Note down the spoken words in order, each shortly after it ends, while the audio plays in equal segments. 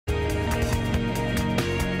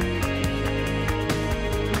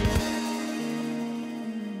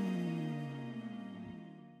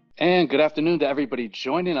And good afternoon to everybody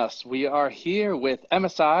joining us. We are here with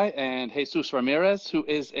MSI and Jesús Ramirez, who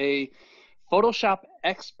is a Photoshop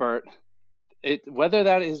expert. Whether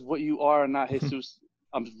that is what you are or not, Jesús,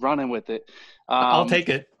 I'm running with it. I'll take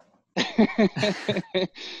it.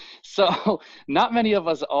 So not many of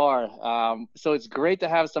us are. So it's great to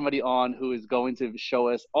have somebody on who is going to show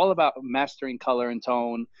us all about mastering color and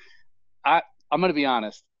tone. I'm going to be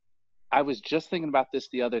honest. I was just thinking about this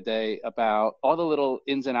the other day about all the little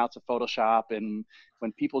ins and outs of Photoshop and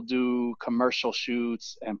when people do commercial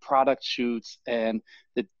shoots and product shoots and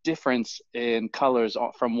the difference in colors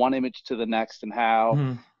from one image to the next and how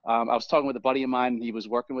Mhm. I was talking with a buddy of mine and he was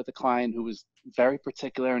working with a client who was very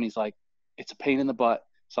particular and he's like, it's a pain in the butt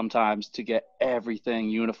sometimes to get everything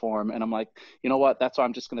uniform. And I'm like, you know what? That's why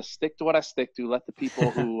I'm just going to stick to what I stick to. Let the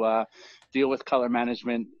people who deal with color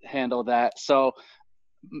management handle that. So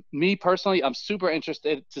me personally, I'm super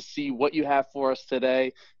interested to see what you have for us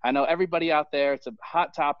today. I know everybody out there, it's a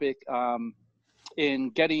hot topic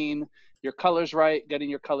in getting your colors right,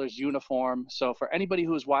 getting your colors uniform. So for anybody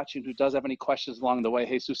who is watching who does have any questions along the way,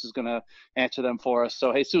 Jesus is going to answer them for us.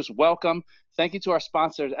 So Jesus, welcome. Thank you to our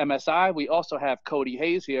sponsors, MSI. We also have Cody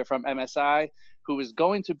Hayes here from MSI, who is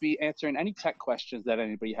going to be answering any tech questions that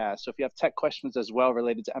anybody has. So if you have tech questions as well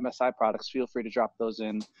related to MSI products, feel free to drop those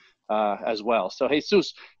in as well. So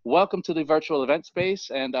Jesus, welcome to the virtual event space,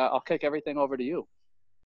 and I'll kick everything over to you.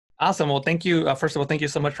 Awesome. Well, thank you. First of all, thank you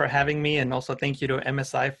so much for having me. And also thank you to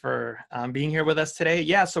MSI for being here with us today.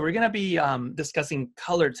 Yeah, so we're going to be discussing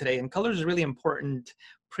color today. And color is really important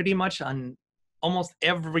pretty much on almost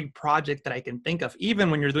every project that I can think of. Even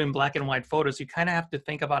when you're doing black and white photos, you kind of have to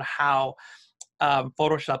think about how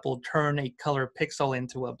Photoshop will turn a color pixel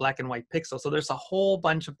into a black and white pixel. So there's a whole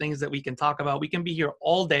bunch of things that we can talk about. We can be here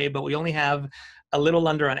all day, but we only have a little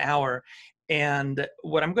under an hour. And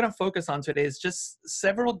what I'm going to focus on today is just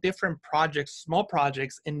several different projects, small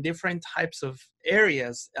projects in different types of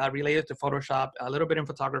areas related to Photoshop, a little bit in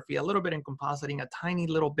photography, a little bit in compositing, a tiny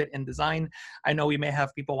little bit in design. I know we may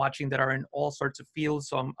have people watching that are in all sorts of fields,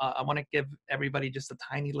 so I want to give everybody just a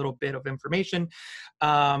tiny little bit of information.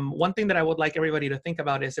 One thing that I would like everybody to think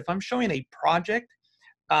about is if I'm showing a project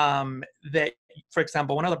that, for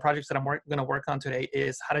example, one of the projects that I'm going to work on today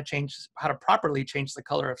is how to properly change the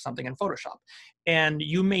color of something in Photoshop. And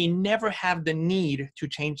you may never have the need to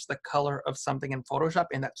change the color of something in Photoshop,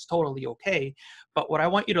 and that's totally okay. But what I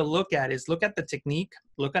want you to look at is look at the technique,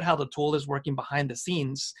 look at how the tool is working behind the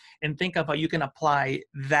scenes, and think of how you can apply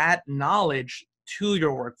that knowledge to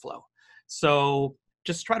your workflow. So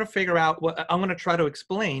just try to figure out what I'm going to try to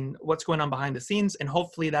explain what's going on behind the scenes, and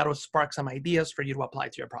hopefully that'll spark some ideas for you to apply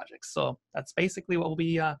to your projects. So that's basically what we'll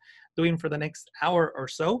be doing for the next hour or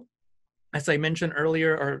so. As I mentioned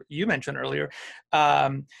earlier, or you mentioned earlier,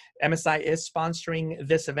 MSI is sponsoring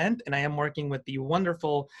this event, and I am working with the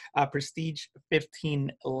wonderful Prestige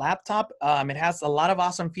 15 laptop. It has a lot of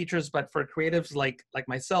awesome features, but for creatives like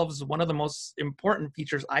myself, one of the most important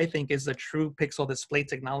features, I think, is the true pixel display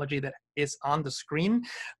technology that is on the screen.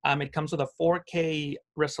 It comes with a 4K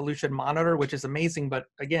resolution monitor, which is amazing, but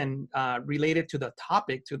again, related to the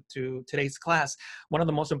topic, to today's class, one of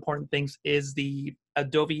the most important things is the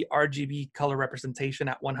Adobe RGB color representation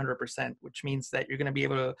at 100%, which means that you're going to be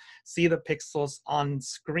able to see the pixels on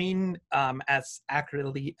screen as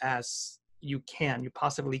accurately as you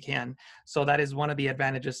possibly can. So that is one of the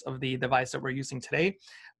advantages of the device that we're using today.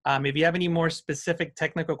 If you have any more specific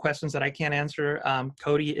technical questions that I can't answer,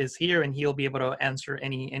 Cody is here and he'll be able to answer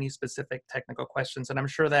any specific technical questions. And I'm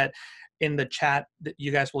sure that in the chat that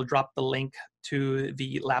you guys will drop the link to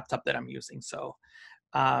the laptop that I'm using. So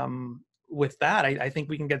with that, I think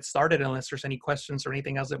we can get started unless there's any questions or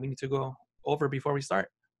anything else that we need to go over before we start.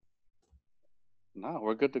 No,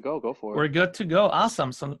 we're good to go. Go for it. We're good to go.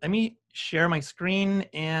 Awesome. So let me share my screen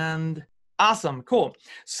and awesome. Cool.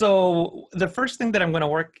 So the first thing that I'm going to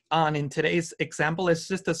work on in today's example is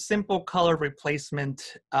just a simple color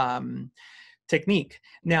replacement technique.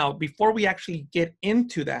 Now, before we actually get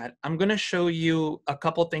into that, I'm going to show you a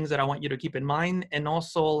couple things that I want you to keep in mind. And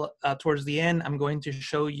also towards the end, I'm going to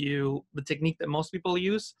show you the technique that most people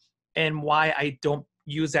use and why I don't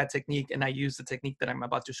use that technique and I use the technique that I'm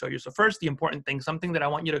about to show you. So first, the important thing, something that I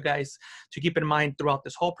want you guys to keep in mind throughout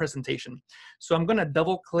this whole presentation. So I'm going to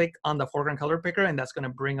double click on the foreground color picker, and that's going to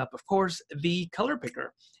bring up, of course, the color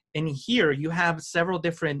picker. And here you have several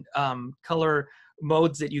different color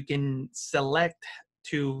modes that you can select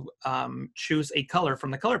to choose a color from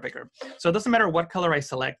the color picker. So it doesn't matter what color I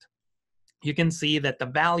select, you can see that the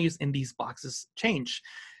values in these boxes change.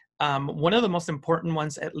 One of the most important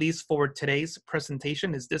ones, at least for today's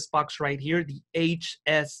presentation, is this box right here, the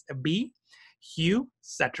HSB. hue,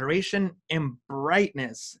 saturation, and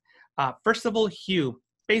brightness. First of all, hue.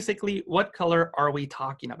 Basically, what color are we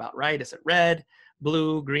talking about, right? Is it red,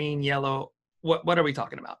 blue, green, yellow? What are we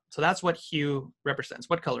talking about? So that's what hue represents.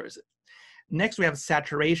 What color is it? Next, we have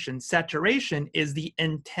saturation. Saturation is the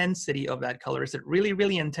intensity of that color. Is it really,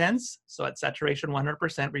 really intense? So at saturation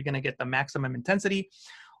 100%, we're going to get the maximum intensity.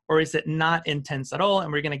 Or is it not intense at all,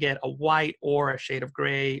 and we're going to get a white or a shade of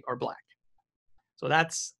gray or black? So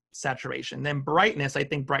that's saturation. Then brightness, I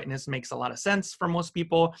think brightness makes a lot of sense for most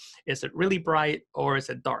people. Is it really bright or is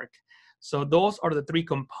it dark? So those are the three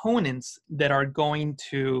components that are going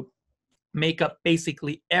to make up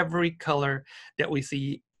basically every color that we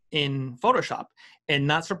see in Photoshop. And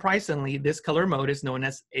not surprisingly, this color mode is known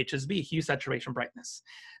as HSB, hue, saturation, brightness.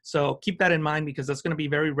 So keep that in mind because that's going to be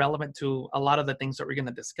very relevant to a lot of the things that we're going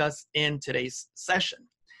to discuss in today's session.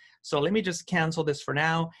 So let me just cancel this for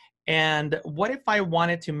now. And what if I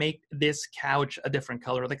wanted to make this couch a different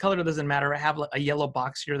color? The color doesn't matter. I have a yellow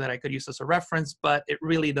box here that I could use as a reference, but it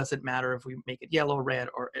really doesn't matter if we make it yellow, red,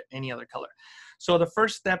 or any other color. So the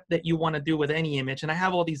first step that you want to do with any image, and I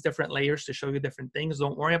have all these different layers to show you different things.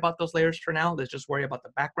 Don't worry about those layers for now. Let's just worry about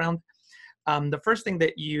the background. The first thing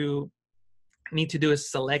that you need to do is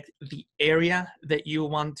select the area that you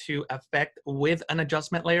want to affect with an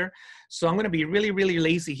adjustment layer. So I'm going to be really, really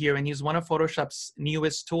lazy here and use one of Photoshop's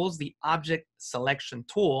newest tools, the object selection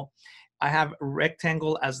tool. I have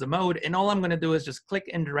rectangle as the mode, and all I'm going to do is just click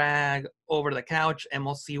and drag over the couch, and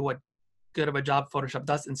we'll see what good of a job Photoshop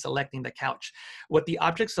does in selecting the couch. What the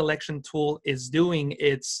object selection tool is doing,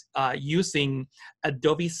 it's using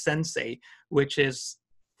Adobe Sensei, which is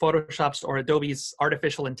Photoshop's or Adobe's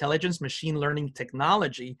artificial intelligence machine learning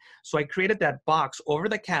technology. So I created that box over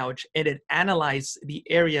the couch, and it analyzed the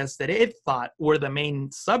areas that it thought were the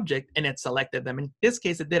main subject, and it selected them. In this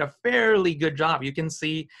case, it did a fairly good job. You can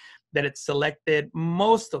see that it selected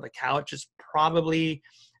most of the couch. Is probably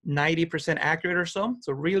 90% accurate or so.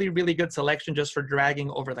 So really, really good selection just for dragging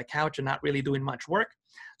over the couch and not really doing much work.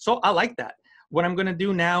 So I like that. What I'm going to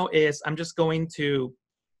do now is I'm just going to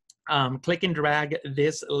click and drag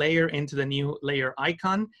this layer into the new layer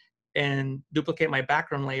icon and duplicate my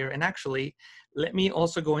background layer. And actually, let me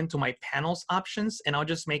also go into my panels options, and I'll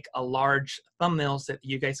just make a large thumbnail so that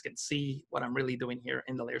you guys can see what I'm really doing here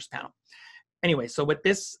in the layers panel. Anyway, so with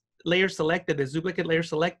this layer selected, this duplicate layer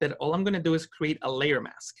selected, all I'm going to do is create a layer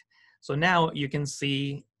mask. So now you can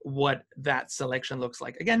see what that selection looks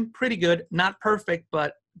like. Again, pretty good, not perfect,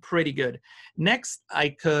 but pretty good. Next, I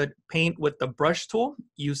could paint with the brush tool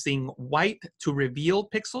using white to reveal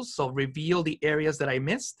pixels, so reveal the areas that I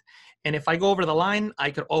missed. And if I go over the line, I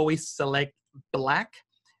could always select black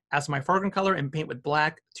as my foreground color and paint with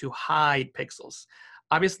black to hide pixels.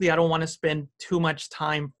 Obviously, I don't want to spend too much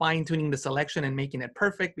time fine-tuning the selection and making it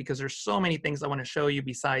perfect because there's so many things I want to show you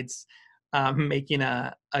besides making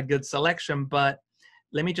a good selection, but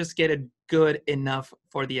let me just get it good enough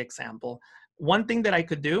for the example. One thing that I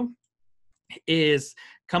could do is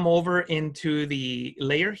come over into the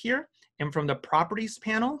layer here, and from the properties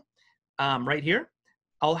panel right here,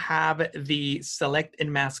 I'll have the select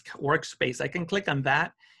and mask workspace. I can click on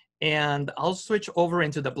that, and I'll switch over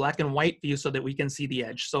into the black and white view so that we can see the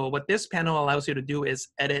edge. So what this panel allows you to do is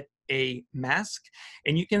edit a mask,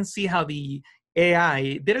 and you can see how the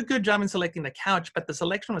AI did a good job in selecting the couch, but the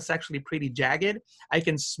selection was actually pretty jagged. I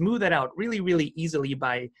can smooth it out really, really easily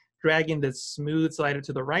by dragging the smooth slider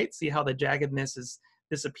to the right. See how the jaggedness is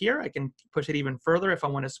disappear. I can push it even further if I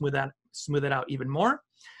want to smooth it out even more.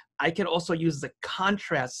 I can also use the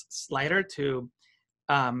contrast slider to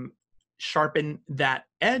sharpen that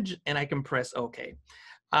edge, and I can press OK.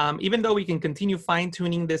 Even though we can continue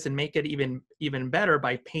fine-tuning this and make it even better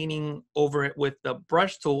by painting over it with the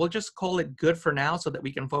brush tool, we'll just call it good for now so that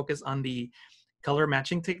we can focus on the color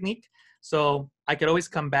matching technique. So I could always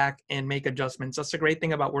come back and make adjustments. That's the great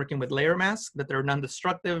thing about working with layer masks, that they're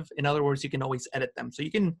non-destructive. In other words, you can always edit them. So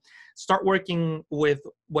you can start working with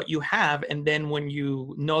what you have, and then when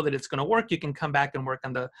you know that it's going to work, you can come back and work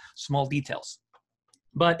on the small details.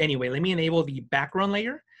 But anyway, let me enable the background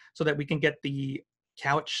layer so that we can get the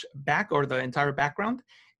couch back, or the entire background.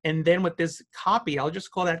 And then with this copy, I'll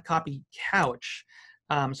just call that copy couch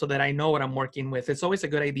so that I know what I'm working with. It's always a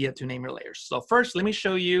good idea to name your layers. So first, let me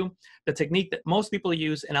show you the technique that most people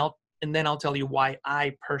use, and then I'll tell you why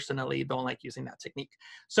I personally don't like using that technique.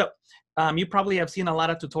 So you probably have seen a lot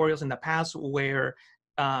of tutorials in the past where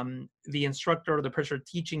the instructor or the person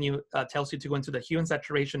teaching you tells you to go into the hue and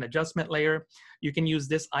saturation adjustment layer. You can use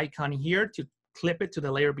this icon here to clip it to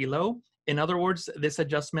the layer below. In other words, this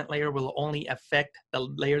adjustment layer will only affect the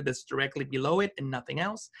layer that's directly below it and nothing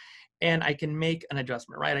else. and I can make an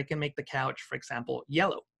adjustment, right? I can make the couch, for example,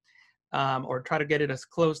 yellow, or try to get it as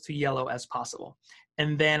close to yellow as possible.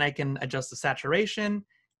 And then I can adjust the saturation.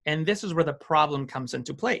 And this is where the problem comes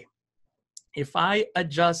into play. If I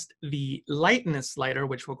adjust the lightness slider,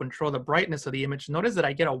 which will control the brightness of the image, notice that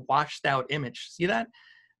I get a washed out image. See that?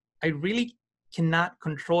 I really cannot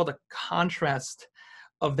control the contrast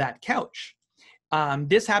of that couch.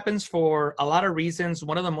 This happens for a lot of reasons.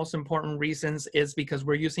 One of the most important reasons is because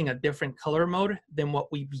we're using a different color mode than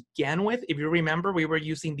what we began with. If you remember, we were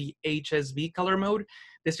using the HSV color mode.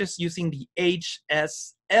 This is using the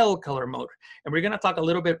HSL color mode. And we're going to talk a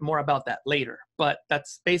little bit more about that later. But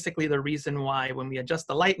that's basically the reason why when we adjust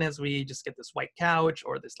the lightness, we just get this white couch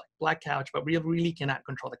or this like black couch, but we really cannot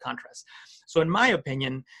control the contrast. So in my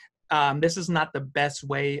opinion, this is not the best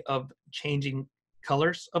way of changing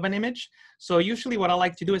colors of an image. So usually what I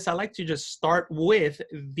like to do is I like to just start with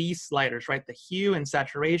these sliders, right? The hue and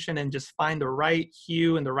saturation, and just find the right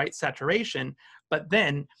hue and the right saturation, but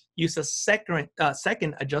then use a second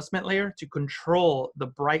adjustment layer to control the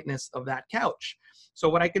brightness of that couch. So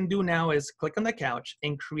what I can do now is click on the couch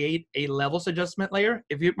and create a levels adjustment layer.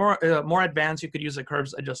 If you're more advanced, you could use a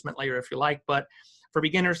curves adjustment layer if you like, but for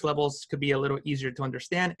beginners, levels could be a little easier to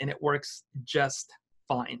understand, and it works just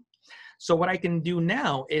fine. So what I can do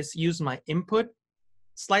now is use my input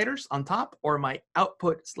sliders on top or my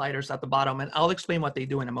output sliders at the bottom, and I'll explain what they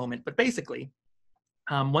do in a moment. But basically,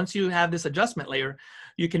 once you have this adjustment layer,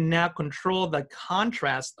 you can now control the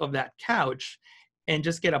contrast of that couch and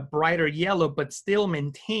just get a brighter yellow, but still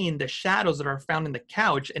maintain the shadows that are found in the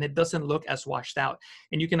couch, and it doesn't look as washed out.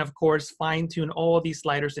 And you can, of course, fine tune all these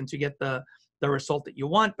sliders and to get the result that you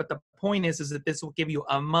want. But the point is that this will give you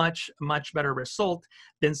a much, much better result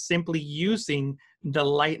than simply using the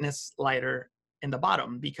lightness slider in the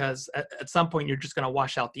bottom, because at some point you're just going to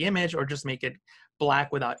wash out the image or just make it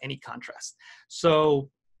black without any contrast.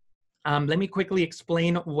 So let me quickly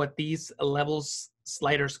explain what these levels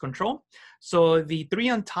sliders control. So the three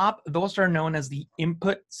on top, those are known as the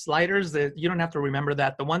input sliders. That you don't have to remember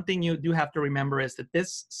that. The one thing you do have to remember is that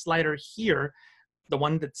this slider here, the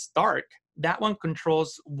one that's dark, that one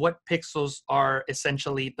controls what pixels are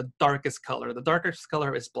essentially the darkest color. The darkest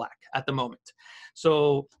color is black at the moment.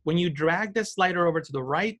 So when you drag this slider over to the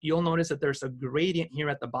right, you'll notice that there's a gradient here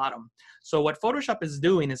at the bottom. So what Photoshop is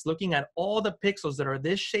doing is looking at all the pixels that are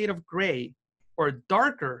this shade of gray or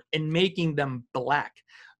darker and making them black.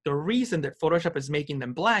 The reason that Photoshop is making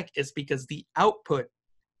them black is because the output,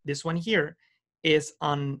 this one here, is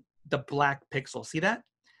on the black pixel. See that?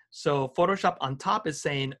 So Photoshop on top is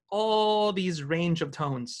saying all these range of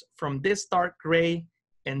tones from this dark gray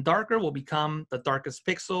and darker will become the darkest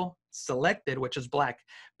pixel selected, which is black.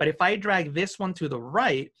 But if I drag this one to the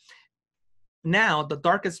right, now the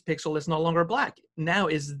darkest pixel is no longer black. Now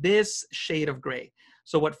is this shade of gray.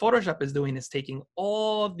 So what Photoshop is doing is taking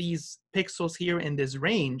all these pixels here in this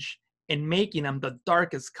range and making them the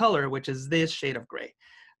darkest color, which is this shade of gray.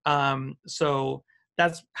 So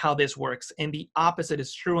that's how this works. And the opposite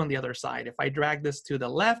is true on the other side. If I drag this to the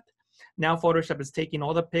left, now Photoshop is taking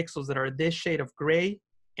all the pixels that are this shade of gray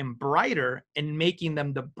and brighter and making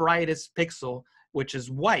them the brightest pixel, which is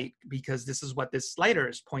white, because this is what this slider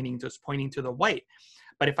is pointing to. It's pointing to the white.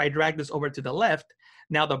 But if I drag this over to the left,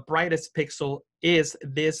 now the brightest pixel is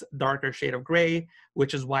this darker shade of gray,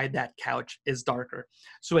 which is why that couch is darker.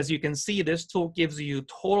 So as you can see, this tool gives you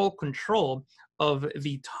total control of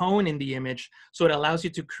the tone in the image. So it allows you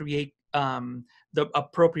to create the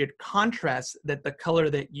appropriate contrast that the color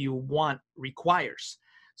that you want requires.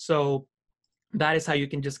 So that is how you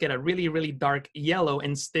can just get a really, really dark yellow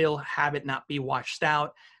and still have it not be washed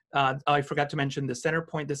out. I forgot to mention the center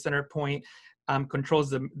point. The center point controls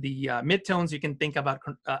the midtones. You can think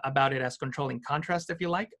about it as controlling contrast if you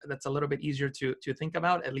like. That's a little bit easier to think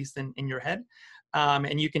about, at least in your head.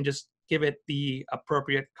 And you can just give it the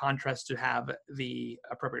appropriate contrast to have the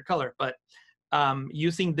appropriate color. But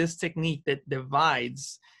using this technique that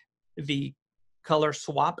divides the color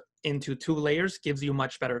swap into two layers gives you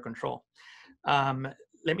much better control.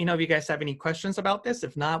 Let me know if you guys have any questions about this.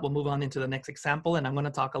 If not, we'll move on into the next example. And I'm going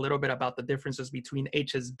to talk a little bit about the differences between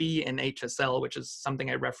HSB and HSL, which is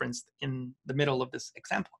something I referenced in the middle of this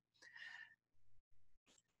example.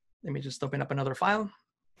 Let me just open up another file.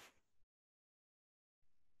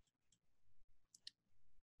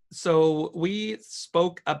 So we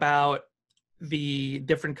spoke about the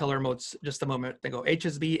different color modes just a moment ago,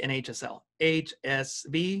 HSB and HSL.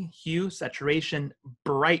 HSB, hue, saturation,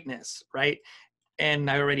 brightness, right?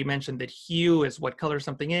 And I already mentioned that hue is what color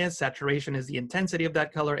something is, saturation is the intensity of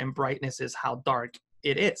that color, and brightness is how dark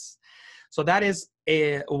it is. So that is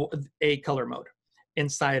a color mode.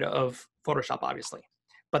 inside of Photoshop, obviously.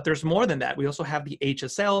 But there's more than that. We also have the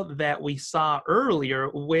HSL that we saw earlier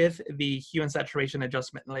with the hue and saturation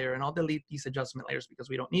adjustment layer. And I'll delete these adjustment layers because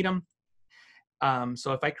we don't need them.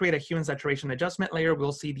 So if I create a hue and saturation adjustment layer,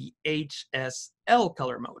 we'll see the HSL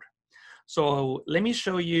color mode. So let me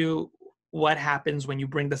show you what happens when you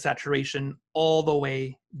bring the saturation all the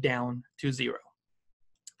way down to 0.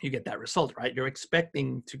 You get that result, right? You're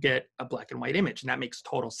expecting to get a black and white image, and that makes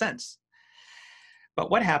total sense. But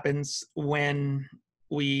what happens when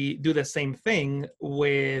we do the same thing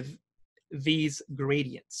with these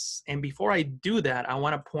gradients? And before I do that, I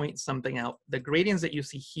want to point something out. The gradients that you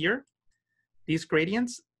see here, these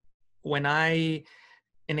gradients, when I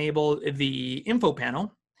enable the info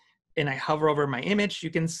panel and I hover over my image, you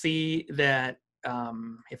can see that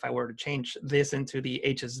if I were to change this into the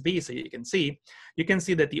HSV so you can see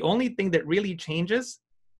that the only thing that really changes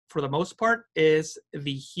for the most part is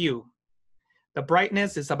the hue. The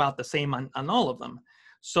brightness is about the same on all of them.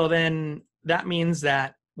 So then that means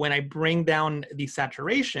that when I bring down the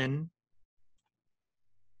saturation,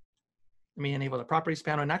 let me enable the properties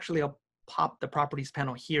panel, and actually I'll pop the properties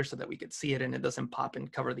panel here so that we could see it and it doesn't pop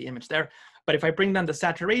and cover the image there. But if I bring down the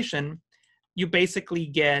saturation, you basically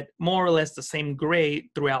get more or less the same gray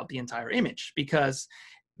throughout the entire image, because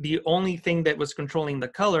the only thing that was controlling the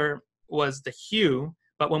color was the hue.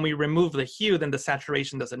 But when we remove the hue, then the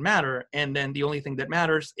saturation doesn't matter. And then the only thing that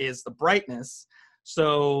matters is the brightness.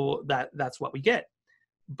 So that's what we get.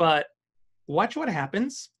 But watch what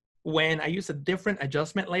happens when I use a different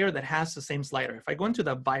adjustment layer that has the same slider. If I go into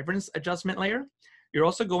the vibrance adjustment layer, you're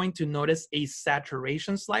also going to notice a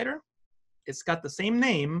saturation slider. It's got the same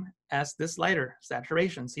name as this slider,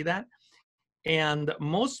 saturation. See that? And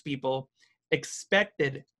most people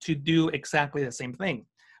expected to do exactly the same thing.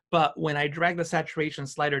 But when I drag the saturation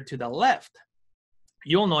slider to the left,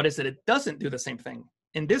 you'll notice that it doesn't do the same thing.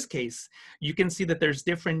 In this case, you can see that there's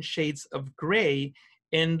different shades of gray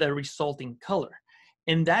in the resulting color.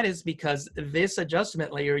 And that is because this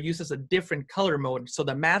adjustment layer uses a different color mode. So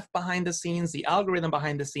the math behind the scenes, the algorithm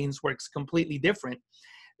behind the scenes works completely different.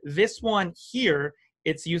 This one here,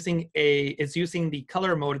 it's using the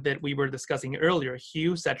color mode that we were discussing earlier,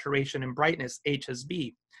 hue, saturation, and brightness,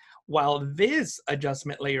 HSB. While this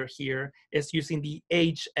adjustment layer here is using the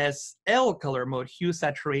HSL color mode, hue,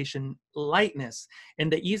 saturation, lightness.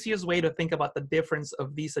 And the easiest way to think about the difference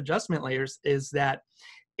of these adjustment layers is that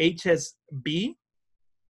HSL,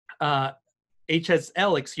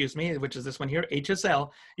 excuse me, which is this one here,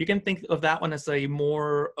 HSL, you can think of that one as a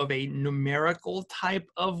more of a numerical type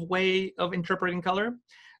of way of interpreting color.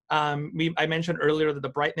 I mentioned earlier that the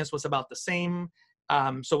brightness was about the same.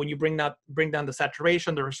 So when you bring down the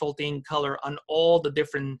saturation, the resulting color on all the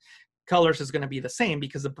different colors is going to be the same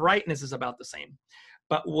because the brightness is about the same.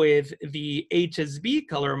 But with the HSV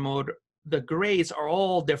color mode, the grays are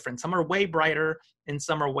all different. Some are way brighter and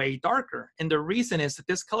some are way darker. And the reason is that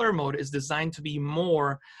this color mode is designed to be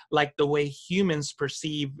more like the way humans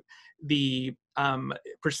perceive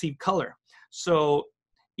color. So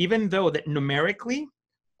even though that numerically,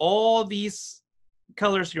 all these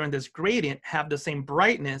colors here in this gradient have the same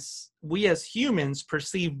brightness, we as humans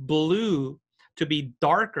perceive blue to be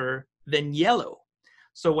darker than yellow.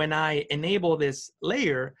 So when I enable this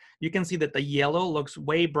layer, you can see that the yellow looks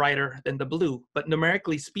way brighter than the blue, but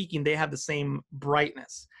numerically speaking, they have the same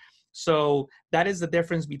brightness. So that is the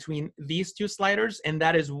difference between these two sliders. And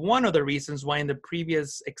that is one of the reasons why in the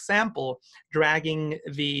previous example, dragging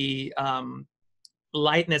the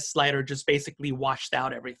lightness slider just basically washed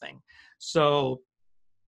out everything. So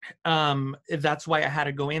that's why I had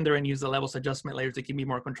to go in there and use the levels adjustment layers to give me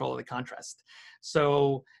more control of the contrast.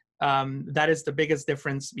 So that is the biggest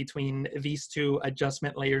difference between these two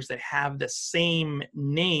adjustment layers that have the same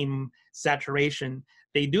name, saturation.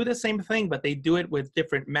 They do the same thing, but they do it with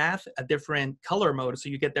different math, a different color mode, so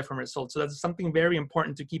you get different results. So that's something very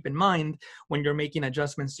important to keep in mind when you're making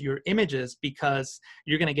adjustments to your images, because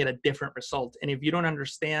you're going to get a different result. And if you don't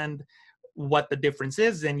understand what the difference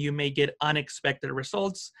is, then you may get unexpected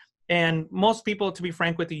results. And most people, to be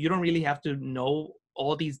frank with you, you don't really have to know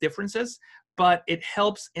all these differences, but it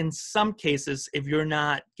helps in some cases if you're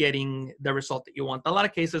not getting the result that you want. A lot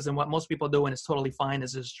of cases, and what most people do, and it's totally fine,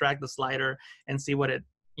 is just drag the slider and see what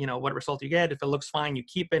result you get. If it looks fine, you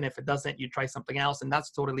keep it. If it doesn't, you try something else, and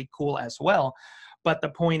that's totally cool as well. But the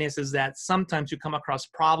point is that sometimes you come across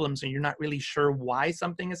problems and you're not really sure why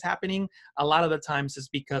something is happening. A lot of the times it's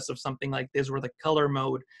because of something like this, where the color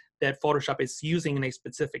mode that Photoshop is using in a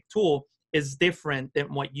specific tool is different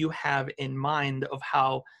than what you have in mind of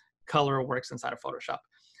how color works inside of Photoshop.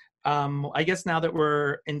 I guess now that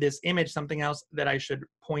we're in this image, something else that I should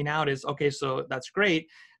point out is, okay, so that's great.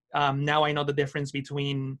 Now I know the difference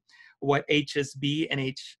between what HSB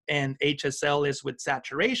and HSL is with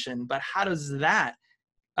saturation, but how does that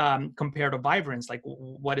compare to vibrance? Like,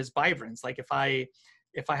 what is vibrance? Like, if I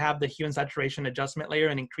have the hue and saturation adjustment layer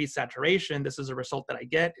and increase saturation, this is a result that I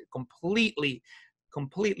get. It completely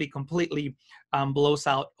blows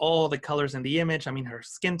out all the colors in the image. I mean, her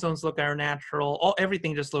skin tones look unnatural.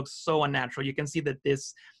 Everything just looks so unnatural. You can see that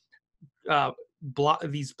this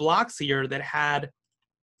these blocks here that had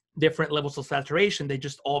different levels of saturation, they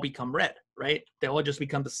just all become red, right? They all just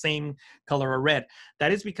become the same color of red.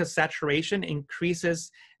 That is because saturation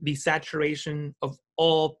increases the saturation of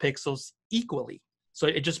all pixels equally. So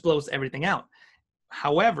it just blows everything out.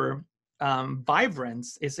 However,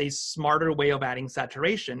 vibrance is a smarter way of adding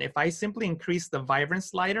saturation. If I simply increase the vibrance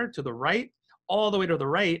slider to the right, all the way to the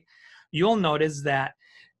right, you'll notice that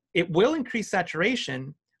it will increase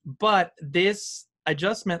saturation, but this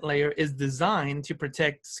adjustment layer is designed to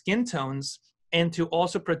protect skin tones and to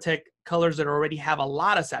also protect colors that already have a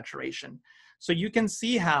lot of saturation. So you can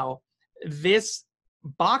see how this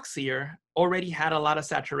box here already had a lot of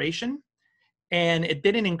saturation, and it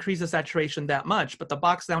didn't increase the saturation that much, but the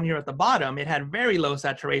box down here at the bottom, it had very low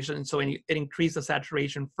saturation, so it increased the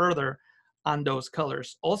saturation further on those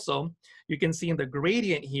colors. Also, you can see in the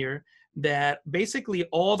gradient here that basically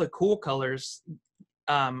all the cool colors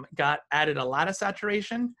got added a lot of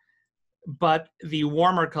saturation, but the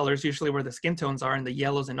warmer colors, usually where the skin tones are, and the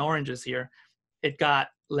yellows and oranges here, it got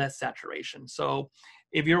less saturation. So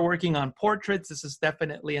if you're working on portraits, this is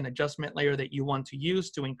definitely an adjustment layer that you want to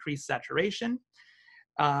use to increase saturation.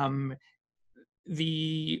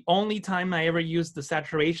 The only time I ever use the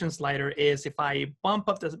saturation slider is if I bump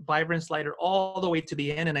up the vibrance slider all the way to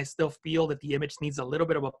the end and I still feel that the image needs a little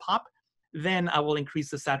bit of a pop, then I will increase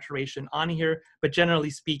the saturation on here. But generally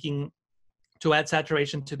speaking, to add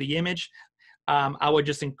saturation to the image, I would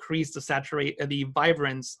just increase the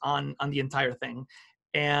vibrance on the entire thing.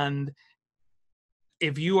 And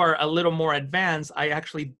if you are a little more advanced, I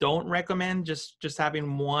actually don't recommend just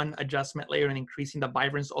having one adjustment layer and increasing the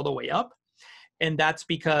vibrance all the way up. And that's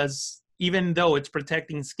because even though it's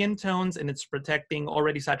protecting skin tones and it's protecting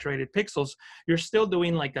already saturated pixels, you're still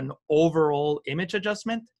doing like an overall image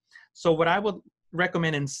adjustment. So what I would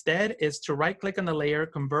recommend instead is to right-click on the layer,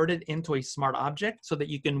 convert it into a smart object so that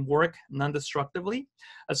you can work non-destructively.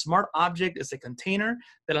 A smart object is a container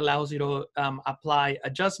that allows you to apply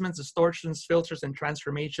adjustments, distortions, filters, and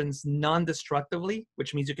transformations non-destructively,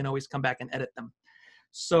 which means you can always come back and edit them.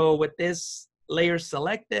 So with this layer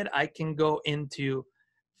selected, I can go into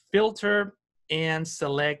filter and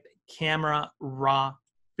select camera raw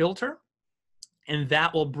filter, and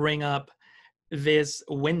that will bring up this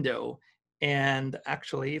window. And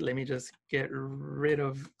actually, let me just get rid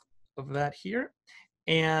of that here.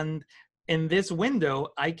 And in this window,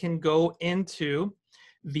 I can go into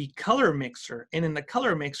the color mixer. And in the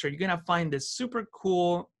color mixer, you're gonna find this super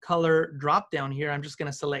cool color drop down here. I'm just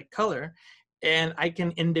gonna select color, and I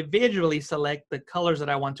can individually select the colors that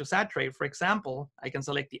I want to saturate. For example, I can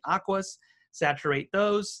select the aquas, saturate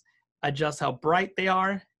those, adjust how bright they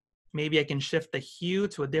are. Maybe I can shift the hue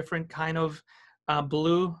to a different kind of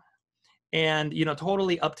blue. And, you know,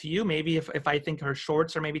 totally up to you. Maybe if I think her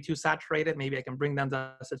shorts are maybe too saturated, maybe I can bring down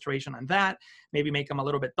the saturation on that, maybe make them a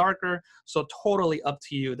little bit darker. So totally up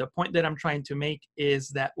to you. The point that I'm trying to make is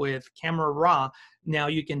that with Camera Raw, now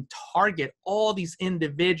you can target all these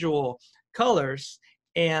individual colors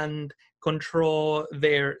and control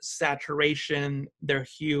their saturation, their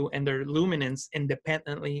hue, and their luminance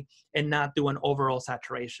independently, and not do an overall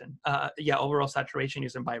saturation. Overall saturation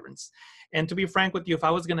using vibrance. And to be frank with you, if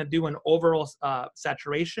I was gonna do an overall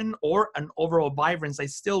saturation or an overall vibrance, I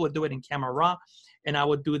still would do it in Camera Raw, and I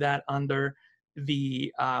would do that under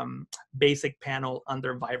the basic panel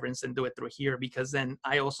under vibrance and do it through here, because then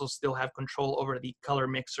I also still have control over the color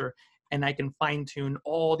mixer, and I can fine tune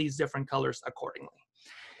all these different colors accordingly.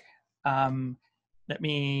 Let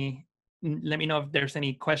me know if there's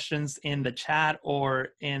any questions in the chat or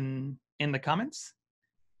in the comments.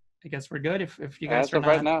 I guess we're good. If you guys as of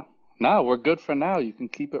right now, no, we're good for now. You can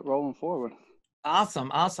keep it rolling forward. Awesome,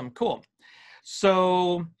 cool.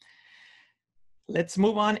 So let's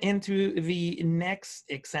move on into the next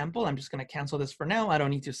example. I'm just going to cancel this for now. I don't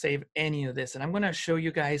need to save any of this, and I'm going to show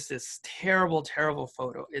you guys this terrible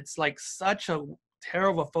photo. It's like such a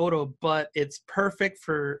terrible photo, but it's perfect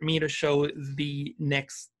for me to show the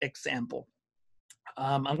next example.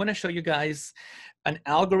 I'm going to show you guys an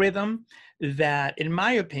algorithm that, in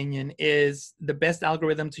my opinion, is the best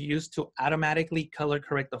algorithm to use to automatically color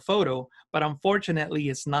correct the photo. But unfortunately,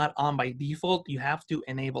 it's not on by default. You have to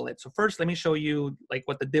enable it. So first, let me show you like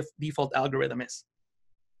what the default algorithm is.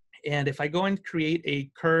 And if I go and create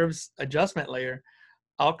a curves adjustment layer,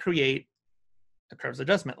 I'll create a curves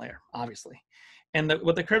adjustment layer, obviously. And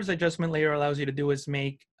what the curves adjustment layer allows you to do is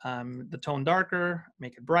make the tone darker,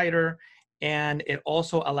 make it brighter, and it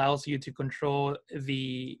also allows you to control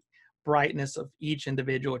the brightness of each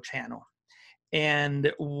individual channel.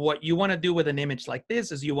 And what you want to do with an image like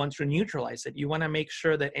this is you want to neutralize it. You want to make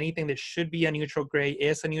sure that anything that should be a neutral gray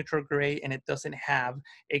is a neutral gray and it doesn't have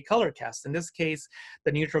a color cast. In this case,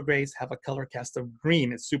 the neutral grays have a color cast of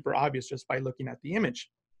green. It's super obvious just by looking at the image.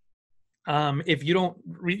 If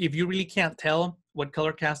you really can't tell what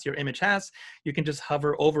color cast your image has, you can just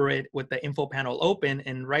hover over it with the info panel open,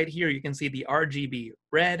 and right here you can see the RGB,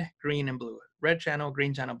 red, green, and blue. Red channel,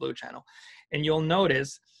 green channel, blue channel. And you'll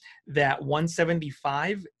notice that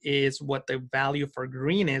 175 is what the value for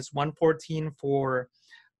green is, 114 for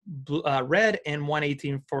red, and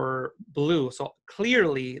 118 for blue. So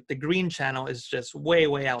clearly the green channel is just way,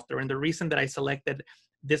 way out there. And the reason that I selected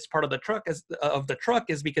this part of the truck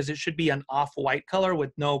is because it should be an off-white color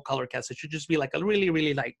with no color cast. It should just be like a really,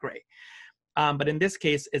 really light gray. But in this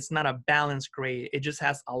case, it's not a balanced gray. It just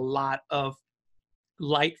has a lot of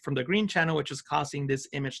light from the green channel, which is causing this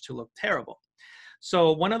image to look terrible.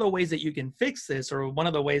 So one of the ways that you can fix this, or one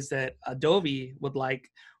of the ways that Adobe would like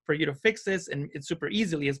for you to fix this, and it's super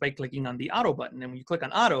easily, is by clicking on the auto button. And when you click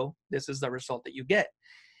on auto, this is the result that you get.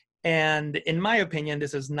 And in my opinion,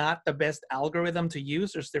 this is not the best algorithm to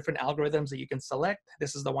use. There's different algorithms that you can select.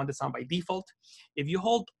 This is the one that's on by default. If you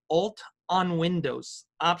hold Alt on Windows,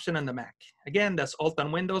 Option on the Mac. Again, that's Alt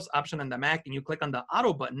on Windows, Option on the Mac, and you click on the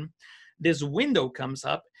auto button, this window comes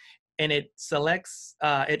up and it selects,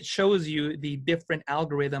 it shows you the different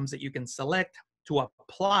algorithms that you can select to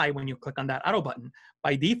apply when you click on that auto button.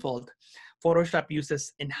 By default, Photoshop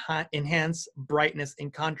uses enhance brightness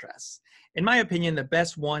and contrast. In my opinion, the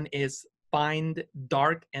best one is find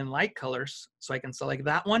dark and light colors. So I can select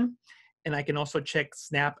that one. And I can also check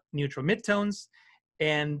snap neutral midtones.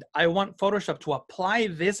 And I want Photoshop to apply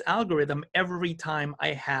this algorithm every time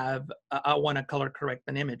I want to color correct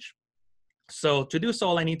an image. So to do so,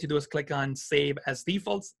 all I need to do is click on Save as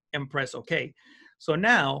Defaults and press OK. So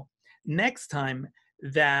now, next time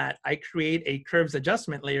that I create a curves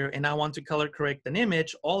adjustment layer and I want to color correct an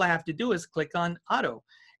image, all I have to do is click on Auto,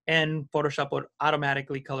 and Photoshop would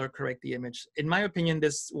automatically color correct the image. In my opinion,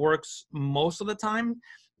 this works most of the time.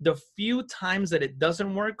 The few times that it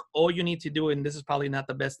doesn't work, all you need to do, and this is probably not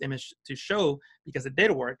the best image to show because it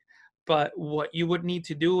did work, but what you would need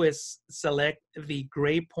to do is select the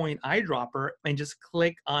gray point eyedropper and just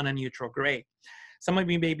click on a neutral gray. Some of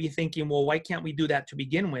you may be thinking, well, why can't we do that to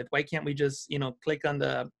begin with? Why can't we just, click on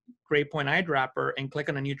the gray point eyedropper and click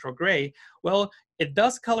on a neutral gray? Well, it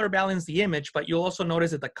does color balance the image, but you'll also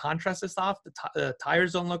notice that the contrast is off. The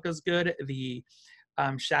tires don't look as good. The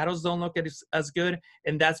shadows don't look as good.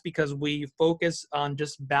 And that's because we focus on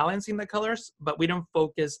just balancing the colors, but we don't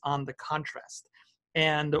focus on the contrast.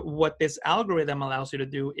 And what this algorithm allows you to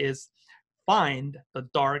do is find the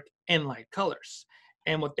dark and light colors.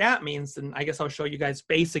 And what that means, and I guess I'll show you guys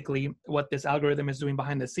basically what this algorithm is doing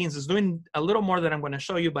behind the scenes. It's doing a little more than I'm going to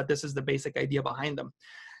show you, but this is the basic idea behind them.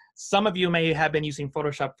 Some of you may have been using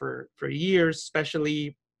Photoshop for years,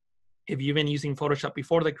 especially if you've been using Photoshop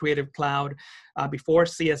before the Creative Cloud, before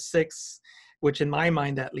CS6, which in my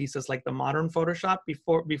mind at least is like the modern Photoshop.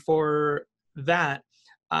 Before that,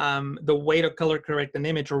 the way to color correct an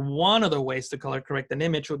image, or one of the ways to color correct an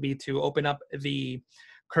image, would be to open up the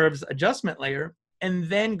curves adjustment layer and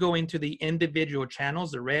then go into the individual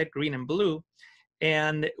channels, the red, green, and blue.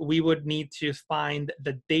 And we would need to find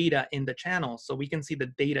the data in the channel. So we can see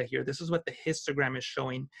the data here. This is what the histogram is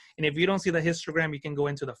showing. And if you don't see the histogram, you can go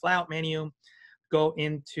into the flyout menu, go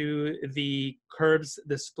into the curves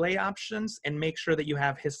display options, and make sure that you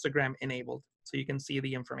have histogram enabled so you can see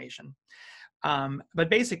the information. But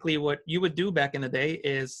basically what you would do back in the day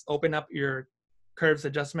is open up your curves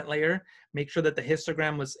adjustment layer, make sure that the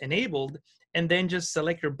histogram was enabled, and then just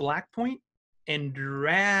select your black point and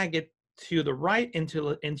drag it to the right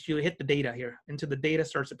until you hit the data here, until the data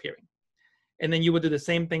starts appearing. And then you would do the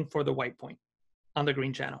same thing for the white point on the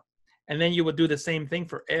green channel. And then you would do the same thing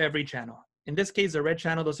for every channel. In this case, the red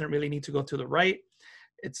channel doesn't really need to go to the right.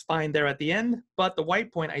 It's fine there at the end, but the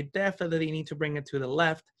white point, I definitely need to bring it to the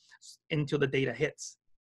left until the data hits.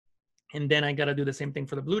 And then I got to do the same thing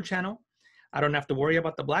for the blue channel. I don't have to worry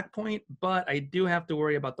about the black point, but I do have to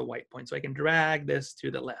worry about the white point. So I can drag this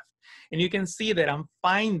to the left. And you can see that I'm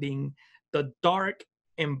finding the dark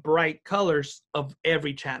and bright colors of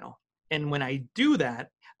every channel. And when I do that,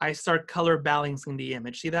 I start color balancing the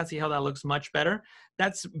image. See that? See how that looks much better?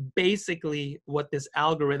 That's basically what this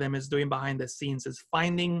algorithm is doing behind the scenes, is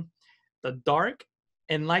finding the dark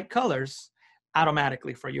and light colors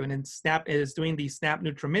automatically for you. And then Snap is doing the snap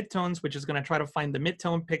neutral midtones, which is going to try to find the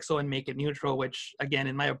midtone pixel and make it neutral, which again,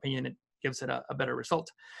 in my opinion, it gives it a better result.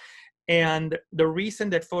 And the reason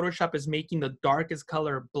that Photoshop is making the darkest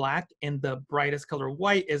color black and the brightest color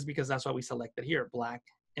white is because that's what we selected here, black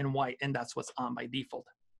and white, and that's what's on by default.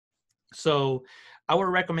 So I would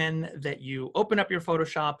recommend that you open up your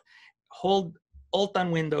Photoshop, hold Alt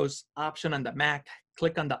on Windows, Option on the Mac,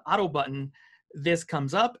 click on the Auto button. This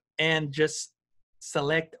comes up and just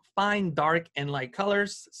select Find Dark and Light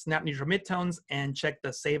Colors, Snap Neutral Midtones, and check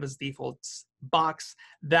the Save as Defaults box.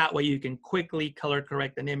 That way you can quickly color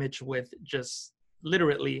correct an image with just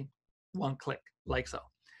literally one click, like so.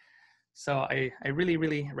 So I really,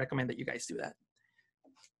 really recommend that you guys do that.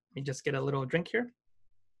 Let me just get a little drink here.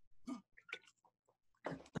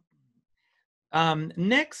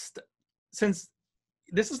 Next, since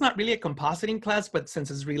this is not really a compositing class, but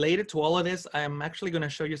since it's related to all of this, I'm actually going to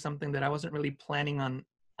show you something that I wasn't really planning on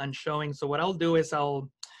showing. So what I'll do is I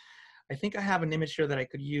think I have an image here that I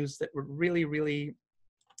could use that would really, really,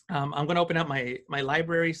 I'm going to open up my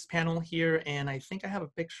libraries panel here, and I think I have a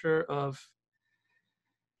picture of,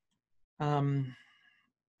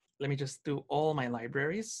 let me just do all my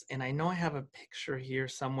libraries. And I know I have a picture here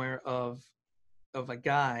somewhere of a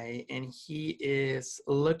guy, and he is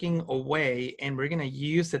looking away, and we're gonna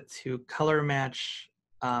use it to color match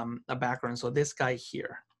a background. So this guy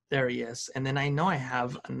here, there he is. And then I know I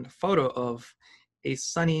have a photo of a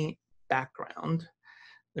sunny background.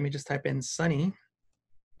 Let me just type in sunny,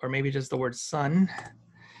 or maybe just the word sun.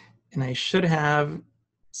 And I should have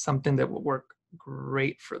something that will work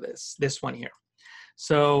great for this one here.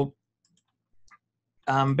 So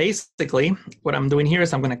basically, what I'm doing here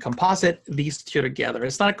is I'm going to composite these two together.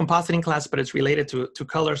 It's not a compositing class, but it's related to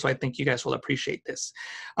color, so I think you guys will appreciate this.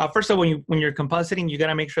 First of all, when you're compositing, you got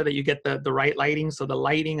to make sure that you get the right lighting. So the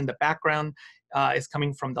lighting in the background is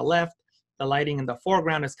coming from the left. The lighting in the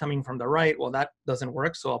foreground is coming from the right. Well, that doesn't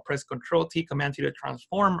work, so I'll press Control-T, Command-T to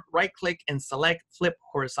transform, right-click, and select Flip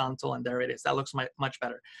Horizontal, and there it is. That looks much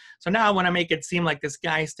better. So now I want to make it seem like this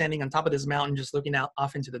guy standing on top of this mountain, just looking out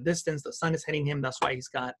off into the distance. The sun is hitting him. That's why he's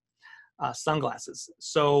got sunglasses.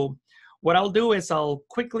 So what I'll do is I'll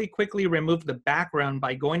quickly remove the background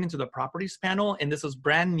by going into the Properties panel, and this is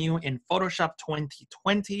brand new in Photoshop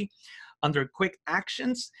 2020. Under Quick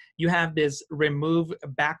Actions, you have this Remove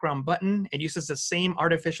Background button. It uses the same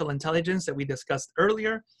artificial intelligence that we discussed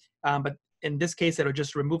earlier, but in this case, it'll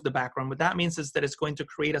just remove the background. What that means is that it's going to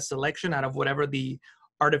create a selection out of whatever the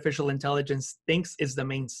artificial intelligence thinks is the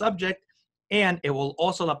main subject, and it will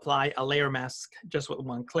also apply a layer mask just with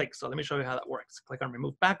one click. So let me show you how that works. Click on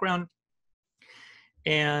Remove Background,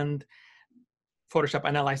 and Photoshop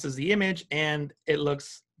analyzes the image, and it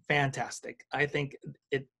looks fantastic. I think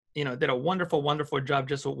it did a wonderful job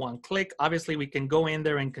just with one click. Obviously, we can go in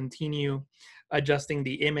there and continue adjusting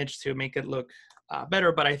the image to make it look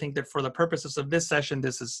better, but I think that for the purposes of this session,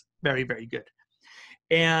 this is very, very good.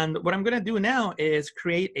 And what I'm gonna do now is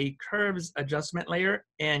create a curves adjustment layer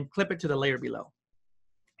and clip it to the layer below.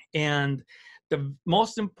 And the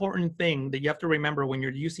most important thing that you have to remember when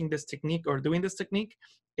you're using this technique or doing this technique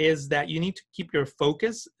is that you need to keep your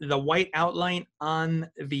focus, the white outline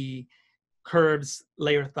on the curves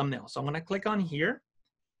layer thumbnail. So I'm going to click on here,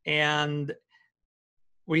 and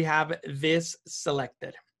we have this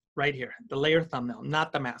selected right here, the layer thumbnail,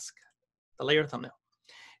 not the mask, the layer thumbnail.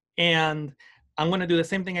 And I'm going to do the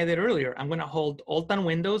same thing I did earlier. I'm going to hold Alt on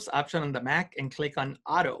Windows, Option on the Mac, and click on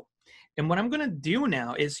Auto. And what I'm going to do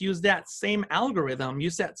now is use that same algorithm,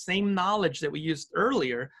 use that same knowledge that we used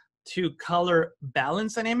earlier to color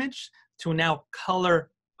balance an image, to now color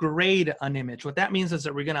grade an image. What that means is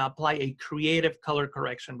that we're going to apply a creative color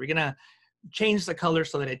correction. We're going to change the color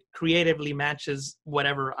so that it creatively matches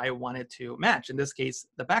whatever I want it to match. In this case,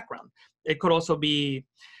 the background. It could also be,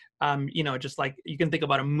 just like you can think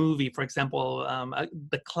about a movie, for example,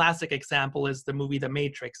 the classic example is the movie The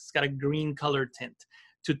Matrix. It's got a green color tint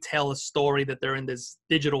to tell a story that they're in this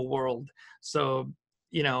digital world. So,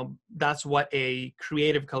 that's what a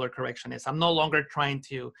creative color correction is. I'm no longer trying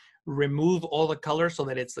to remove all the color so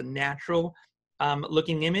that it's a natural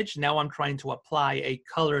looking image. Now I'm trying to apply a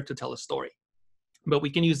color to tell a story. But we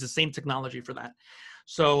can use the same technology for that.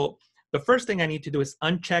 So The first thing I need to do is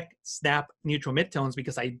uncheck snap neutral midtones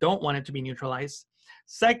because I don't want it to be neutralized.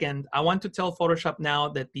 Second, I want to tell Photoshop now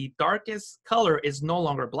that the darkest color is no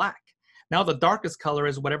longer black. Now the darkest color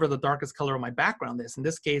is whatever the darkest color of my background is. In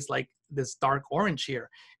this case, like this dark orange here.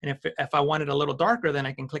 And if I want it a little darker, then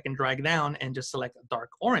I can click and drag down and just select a dark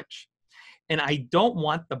orange. And I don't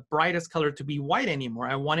want the brightest color to be white anymore.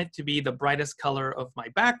 I want it to be the brightest color of my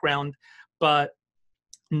background, but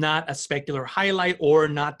not a specular highlight or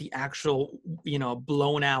not the actual,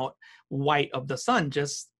 blown out white of the sun,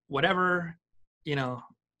 just whatever,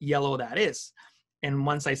 yellow that is. And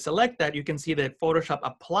once I select that, you can see that Photoshop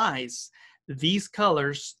applies these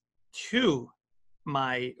colors to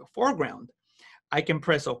my foreground. I can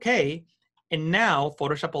press OK. And now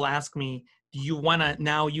Photoshop will ask me, do you want to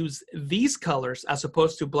now use these colors as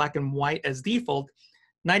opposed to black and white as default?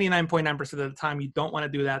 99.9% of the time, you don't want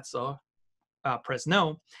to do that. So press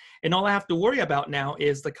no. And all I have to worry about now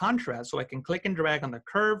is the contrast. So I can click and drag on the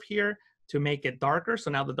curve here to make it darker.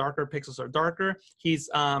 So now the darker pixels are darker. He's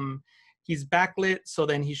backlit, so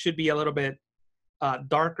then he should be a little bit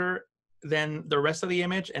darker than the rest of the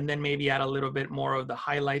image, and then maybe add a little bit more of the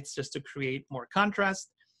highlights just to create more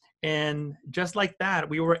contrast. And just like that,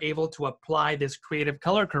 we were able to apply this creative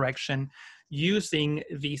color correction using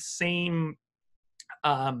the same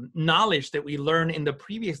knowledge that we learned in the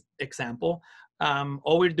previous example.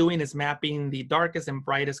 All we're doing is mapping the darkest and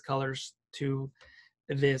brightest colors to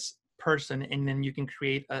this person, and then you can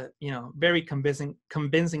create a very convincing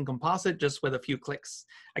composite just with a few clicks.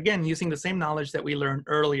 Again, using the same knowledge that we learned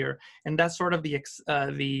earlier, and that's sort of the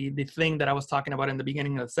thing that I was talking about in the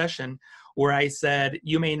beginning of the session, where I said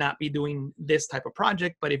you may not be doing this type of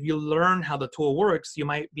project, but if you learn how the tool works, you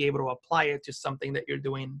might be able to apply it to something that you're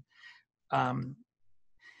doing.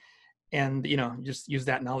 And just use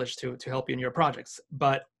that knowledge to help you in your projects.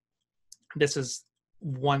 But this is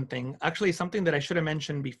one thing. Actually, something that I should have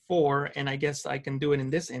mentioned before, and I guess I can do it in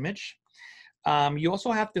this image. You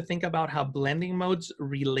also have to think about how blending modes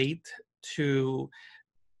relate to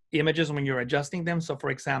images when you're adjusting them. So for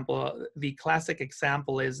example, the classic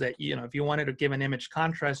example is that, if you wanted to give an image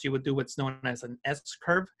contrast, you would do what's known as an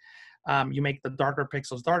S-curve. You make the darker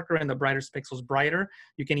pixels darker and the brighter pixels brighter.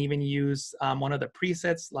 You can even use one of the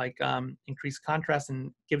presets like increase contrast,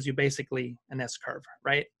 and gives you basically an S-curve,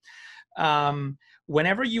 right?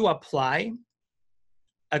 Whenever you apply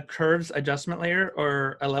a curves adjustment layer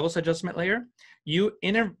or a levels adjustment layer, you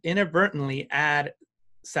inadvertently add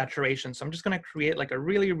saturation. So I'm just going to create like a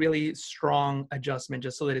really, really strong adjustment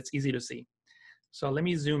just so that it's easy to see. So let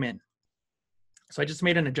me zoom in. So I just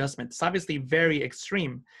made an adjustment. It's obviously very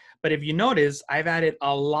extreme, but if you notice, I've added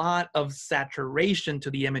a lot of saturation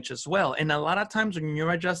to the image as well. And a lot of times when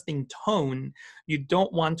you're adjusting tone, you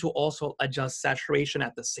don't want to also adjust saturation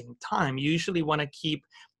at the same time. You usually want to keep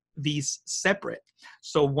these separate.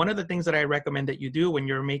 So one of the things that I recommend that you do when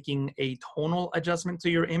you're making a tonal adjustment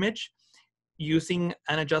to your image using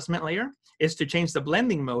an adjustment layer is to change the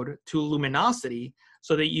blending mode to luminosity,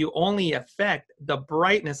 so that you only affect the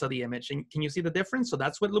brightness of the image. And can you see the difference? So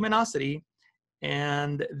that's with luminosity,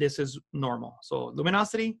 and this is normal. So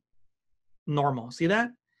luminosity, normal. See that?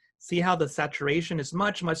 See how the saturation is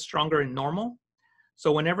much, much stronger in normal?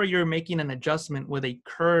 So whenever you're making an adjustment with a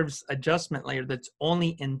curves adjustment layer that's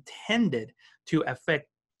only intended to affect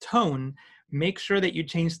tone, make sure that you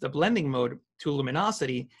change the blending mode to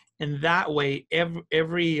luminosity, and that way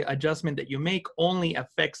every adjustment that you make only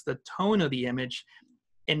affects the tone of the image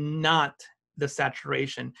and not the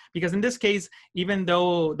saturation. Because in this case, even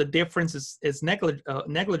though the difference is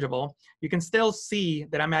negligible, you can still see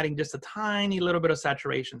that I'm adding just a tiny little bit of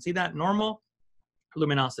saturation. See that? Normal,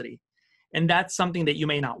 luminosity. And that's something that you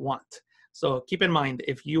may not want. So keep in mind,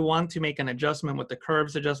 if you want to make an adjustment with the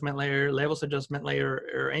curves adjustment layer, levels adjustment layer,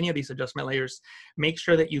 or any of these adjustment layers, make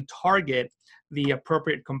sure that you target the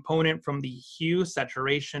appropriate component from the hue,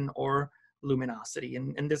 saturation, or luminosity.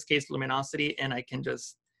 In this case, luminosity, and I can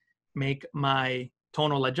just make my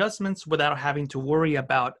tonal adjustments without having to worry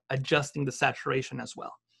about adjusting the saturation as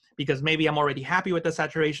well. Because maybe I'm already happy with the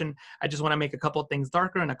saturation. I just want to make a couple things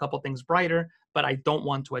darker and a couple things brighter, but I don't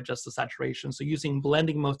want to adjust the saturation. So using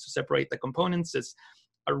blending modes to separate the components is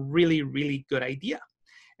a really, really good idea.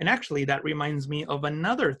 And actually, that reminds me of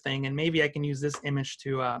another thing, and maybe I can use this image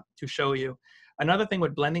to show you. Another thing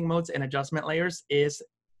with blending modes and adjustment layers is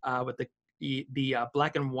with the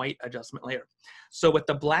black and white adjustment layer. So with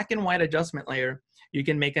the black and white adjustment layer, you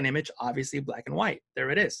can make an image obviously black and white. There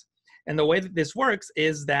it is. And the way that this works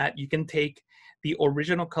is that you can take the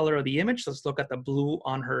original color of the image. Let's look at the blue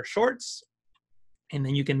on her shorts. And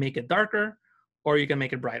then you can make it darker or you can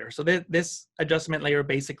make it brighter. So this adjustment layer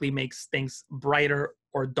basically makes things brighter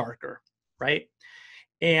or darker, right?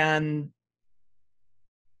 And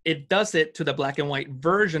it does it to the black and white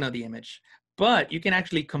version of the image, but you can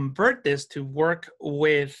actually convert this to work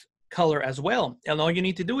with color as well. And all you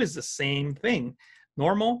need to do is the same thing,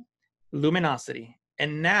 normal, luminosity.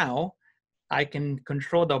 And now I can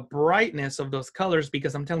control the brightness of those colors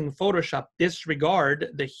because I'm telling Photoshop, disregard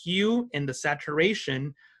the hue and the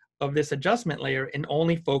saturation of this adjustment layer and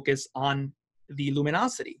only focus on the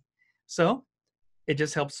luminosity. So it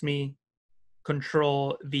just helps me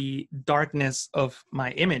control the darkness of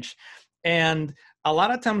my image. And a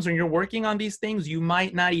lot of times when you're working on these things, you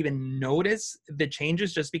might not even notice the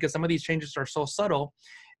changes just because some of these changes are so subtle,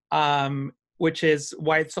 which is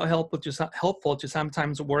why it's so helpful to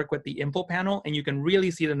sometimes work with the info panel, and you can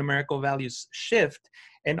really see the numerical values shift.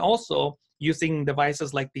 And also using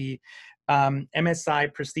devices like the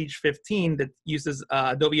MSI Prestige 15 that uses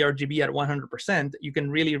Adobe RGB at 100%, you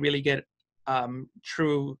can really get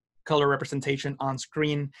true color representation on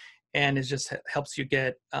screen, and it just helps you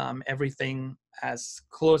get everything as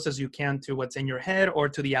close as you can to what's in your head or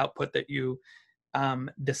to the output that you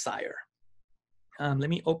desire. Let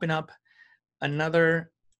me open up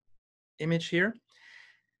another image here.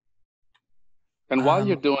 And while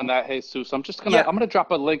you're doing that, Jesus, I'm gonna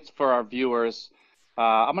drop a link for our viewers.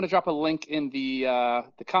 I'm gonna drop a link in the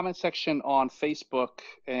comment section on Facebook,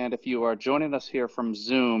 and if you are joining us here from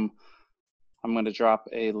Zoom, I'm going to drop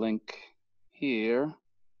a link here.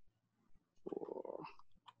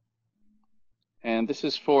 And this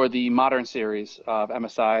is for the Modern series of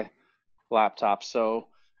MSI laptops. So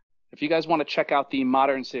if you guys want to check out the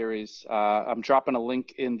Modern series, I'm dropping a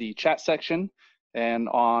link in the chat section. And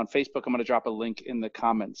on Facebook, I'm going to drop a link in the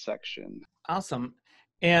comment section. Awesome.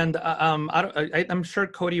 And I'm sure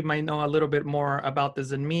Cody might know a little bit more about this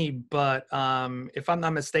than me, but if I'm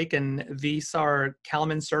not mistaken, these are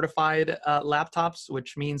Kalman certified laptops,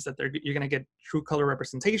 which means that you're going to get true color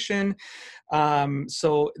representation.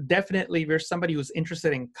 So definitely, if you're somebody who's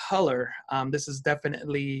interested in color, this is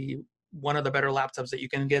definitely one of the better laptops that you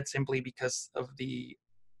can get, simply because of the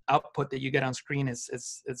output that you get on screen.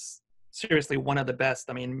 It's seriously one of the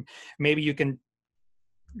best. I mean, maybe you can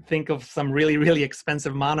think of some really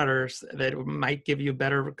expensive monitors that might give you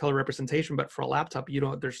better color representation, but for a laptop,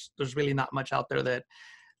 there's really not much out there that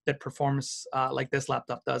performs like this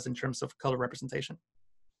laptop does in terms of color representation.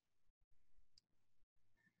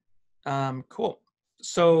 Cool.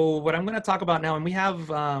 So what I'm going to talk about now, and we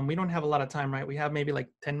don't have a lot of time, right? We have maybe like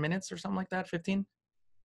 10 minutes or something like that, 15?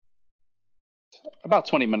 About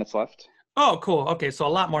 20 minutes left. Oh, cool. Okay, so a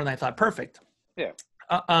lot more than I thought. Perfect. Yeah.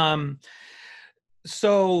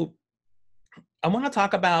 So I want to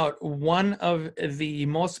talk about one of the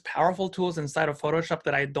most powerful tools inside of Photoshop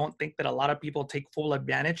that I don't think that a lot of people take full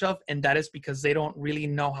advantage of, and that is because they don't really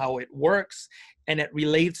know how it works, and it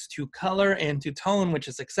relates to color and to tone, which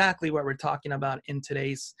is exactly what we're talking about in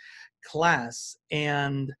today's class.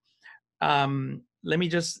 And let me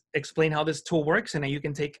just explain how this tool works, and you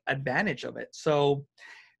can take advantage of it. So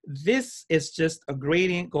this is just a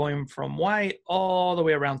gradient going from white all the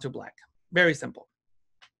way around to black. Very simple.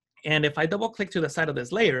 And if I double click to the side of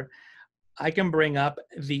this layer, I can bring up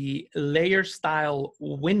the layer style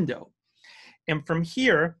window. And from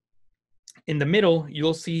here, in the middle,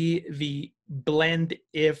 you'll see the blend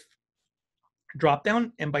if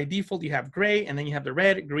dropdown. And by default, you have gray, and then you have the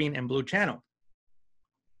red, green, and blue channel.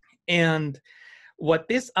 And what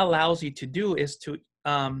this allows you to do is to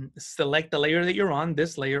select the layer that you're on,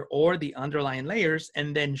 this layer or the underlying layers,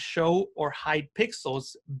 and then show or hide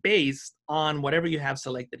pixels based on whatever you have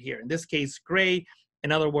selected here. In this case, gray.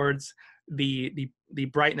 In other words, the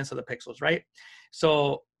brightness of the pixels, right?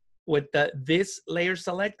 So with this layer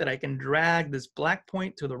selected, I can drag this black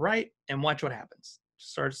point to the right and watch what happens. It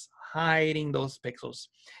starts hiding those pixels.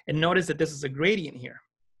 And notice that this is a gradient here.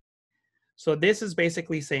 So this is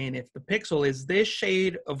basically saying if the pixel is this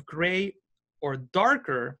shade of gray or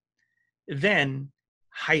darker, then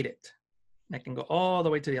hide it. And I can go all the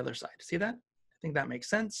way to the other side. See that? I think that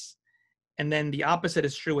makes sense. And then the opposite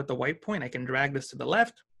is true with the white point. I can drag this to the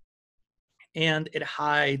left, and it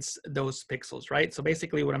hides those pixels, right? So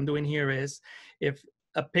basically what I'm doing here is, if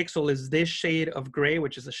a pixel is this shade of gray,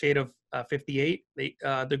 which is a shade of 58,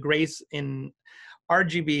 the grays in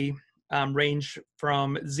RGB range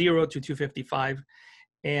from 0 to 255,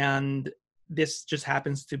 and this just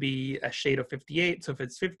happens to be a shade of 58. So if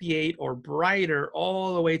it's 58 or brighter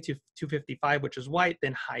all the way to 255, which is white,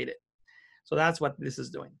 then hide it. So that's what this is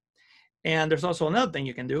doing. And there's also another thing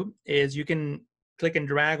you can do, is you can click and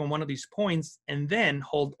drag on one of these points and then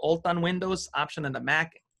hold Alt on Windows, Option on the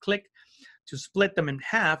Mac, click to split them in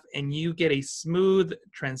half, and you get a smooth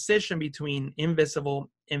transition between invisible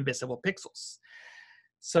pixels.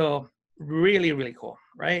 So really, really cool,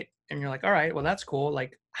 right? And you're like, all right, well, that's cool.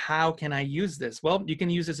 Like, how can I use this? Well, you can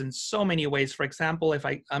use this in so many ways. For example, if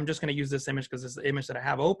I'm just going to use this image because it's the image that I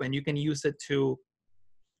have open, you can use it to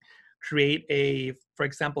create a, for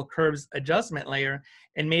example, curves adjustment layer.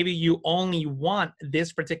 And maybe you only want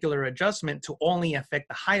this particular adjustment to only affect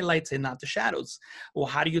the highlights and not the shadows. Well,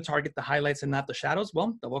 how do you target the highlights and not the shadows?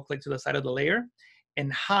 Well, double click to the side of the layer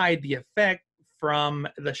and hide the effect from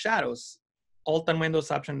the shadows. Alt and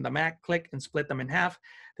Windows option in the Mac, click and split them in half.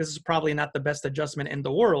 This is probably not the best adjustment in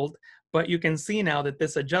the world, but you can see now that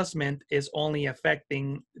this adjustment is only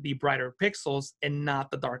affecting the brighter pixels and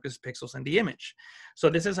not the darkest pixels in the image. So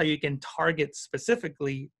this is how you can target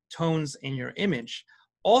specifically tones in your image.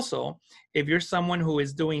 Also, if you're someone who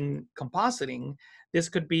is doing compositing, this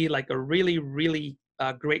could be like a really, really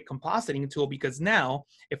great compositing tool, because now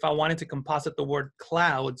if I wanted to composite the word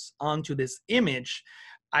clouds onto this image,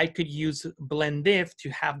 I could use Blend If to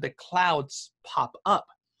have the clouds pop up.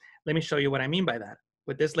 Let me show you what I mean by that.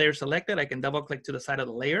 With this layer selected, I can double click to the side of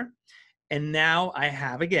the layer. And now I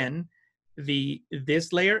have, again,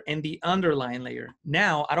 this layer and the underline layer.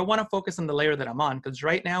 Now, I don't want to focus on the layer that I'm on, because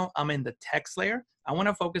right now I'm in the text layer. I want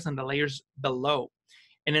to focus on the layers below.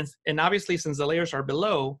 And obviously, since the layers are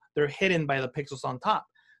below, they're hidden by the pixels on top.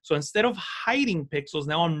 So instead of hiding pixels,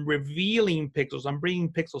 now I'm revealing pixels. I'm bringing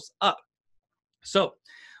pixels up. So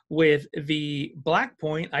with the black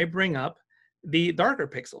point, I bring up the darker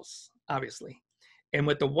pixels, obviously. And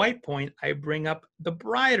with the white point, I bring up the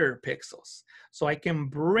brighter pixels. So I can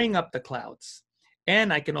bring up the clouds.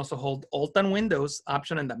 And I can also hold Alt and Windows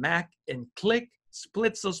option on the Mac and click,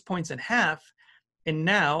 splits those points in half. And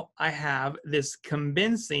now I have this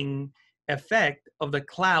convincing effect of the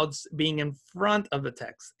clouds being in front of the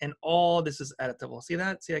text, and all this is editable. See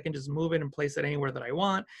that? See, I can just move it and place it anywhere that I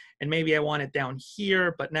want. And maybe I want it down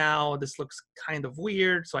here, but now this looks kind of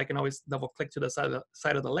weird. So I can always double click to the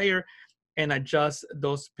side of the layer and adjust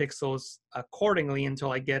those pixels accordingly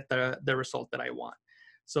until I get the result that I want.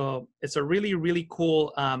 So it's a really, really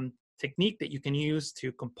cool technique that you can use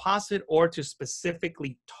to composite or to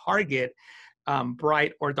specifically target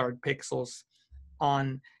bright or dark pixels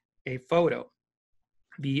on a photo.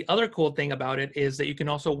 The other cool thing about it is that you can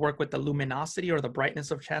also work with the luminosity, or the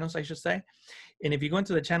brightness of channels, I should say. And if you go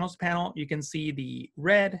into the channels panel, you can see the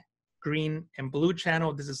red, green, and blue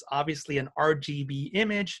channel. This is obviously an RGB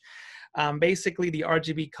image. Basically, the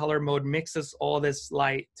RGB color mode mixes all this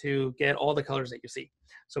light to get all the colors that you see.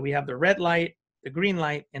 So we have the red light, the green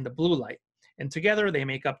light, and the blue light. And together they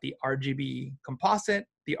make up the RGB composite,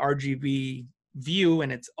 the RGB view,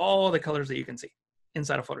 and it's all the colors that you can see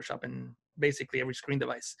inside of Photoshop and basically every screen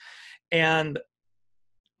device. And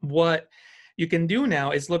what you can do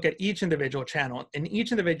now is look at each individual channel. And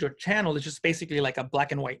each individual channel is just basically like a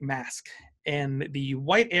black and white mask. And the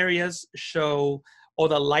white areas show all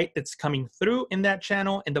the light that's coming through in that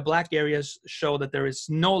channel, and the black areas show that there is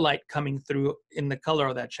no light coming through in the color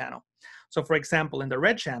of that channel. So for example, in the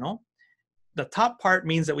red channel, the top part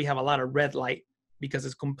means that we have a lot of red light because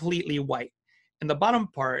it's completely white. And the bottom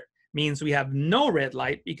part means we have no red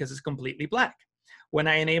light because it's completely black. When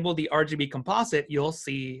I enable the RGB composite, you'll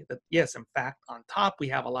see that, yes, in fact, on top we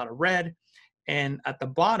have a lot of red, and at the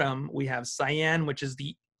bottom we have cyan, which is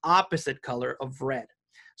the opposite color of red.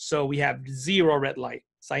 So we have zero red light.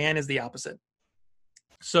 Cyan is the opposite.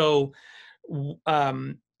 So in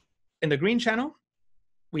the green channel,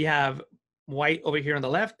 we have white over here on the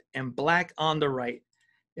left and black on the right.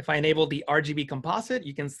 If I enable the RGB composite,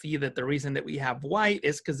 you can see that the reason that we have white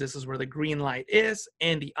is because this is where the green light is,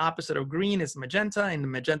 and the opposite of green is magenta, and the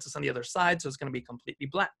magenta is on the other side, so it's going to be completely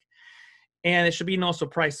black. And it should be no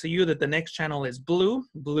surprise to you that the next channel is blue.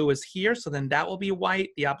 Blue is here, so then that will be white.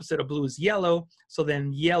 The opposite of blue is yellow, so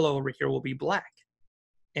then yellow over here will be black.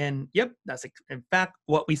 And yep, that's in fact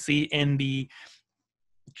what we see in the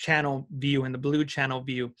channel view, in the blue channel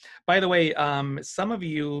view. By the way, some of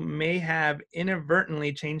you may have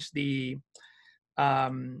inadvertently changed the,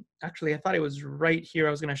 actually I thought it was right here.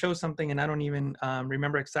 I was going to show something and I don't even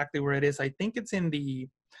remember exactly where it is. I think it's in the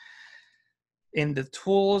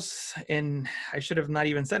tools, and I should have not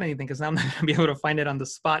even said anything because now I'm not going to be able to find it on the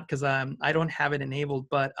spot because I don't have it enabled,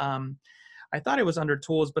 but I thought it was under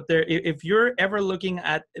tools. But there, if you're ever looking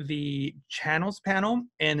at the channels panel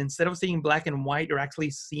and instead of seeing black and white, you're actually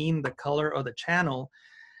seeing the color of the channel,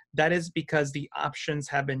 that is because the options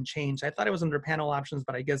have been changed. I thought it was under panel options,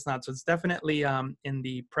 but I guess not. So it's definitely in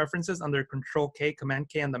the preferences under Control K, Command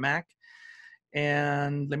K on the Mac.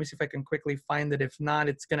 And let me see if I can quickly find it. If not,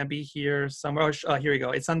 it's going to be here somewhere. Oh, here we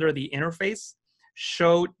go. It's under the interface,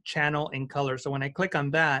 show channel and color. So when I click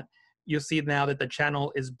on that, you'll see now that the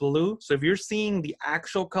channel is blue. So if you're seeing the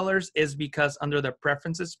actual colors, is because under the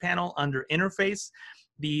preferences panel, under interface,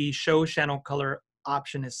 the show channel color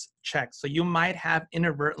option is checked. So you might have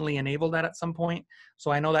inadvertently enabled that at some point.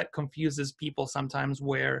 So I know that confuses people sometimes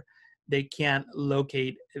where they can't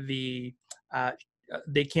locate the,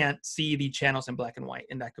 they can't see the channels in black and white,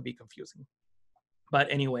 and that could be confusing. But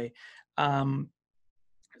anyway,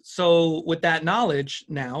 so with that knowledge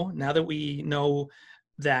now that we know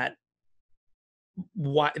that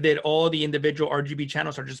that all the individual RGB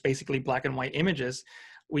channels are just basically black and white images,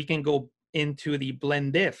 we can go into the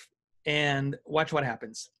blend diff and watch what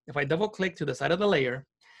happens. If I double click to the side of the layer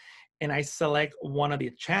and I select one of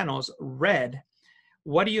the channels, red,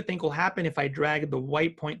 what do you think will happen if I drag the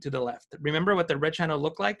white point to the left? Remember what the red channel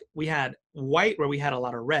looked like? We had white where we had a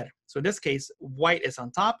lot of red. So in this case, white is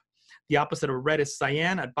on top. The opposite of red is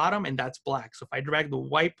cyan at bottom, and that's black. So if I drag the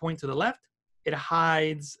white point to the left, it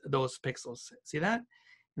hides those pixels. See that?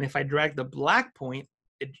 And if I drag the black point,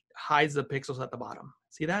 it hides the pixels at the bottom.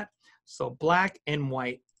 See that? So black and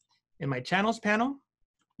white. In my channels panel,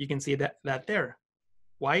 you can see that there,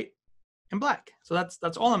 white and black. So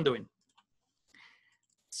that's all I'm doing.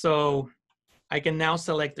 So I can now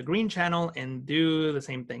select the green channel and do the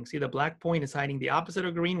same thing. See, the black point is hiding the opposite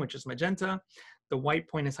of green, which is magenta. The white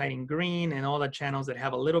point is hiding green, and all the channels that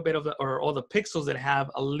have a little bit of the, or all the pixels that have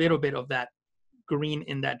a little bit of that green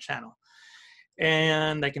in that channel.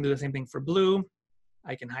 And I can do the same thing for blue.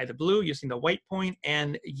 I can hide the blue using the white point,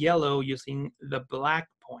 and yellow using the black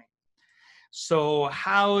point. So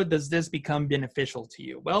how does this become beneficial to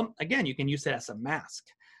you? Well, again, you can use it as a mask.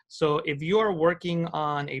 So if you're working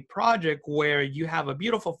on a project where you have a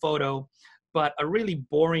beautiful photo, but a really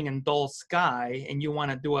boring and dull sky, and you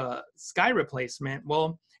want to do a sky replacement,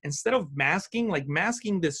 well, instead of masking, like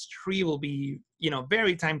masking this tree will be,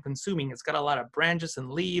 very time consuming. It's got a lot of branches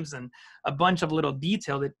and leaves and a bunch of little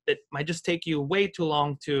detail that might just take you way too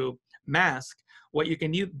long to mask. What you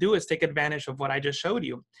can do is take advantage of what I just showed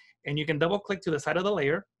you. And you can double click to the side of the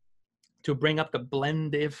layer to bring up the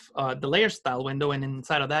blend diff, the layer style window. And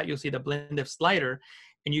inside of that, you'll see the blend diff slider,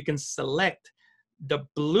 and you can select the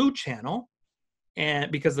blue channel.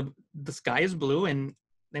 And because the sky is blue, and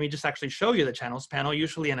let me just actually show you the channels panel.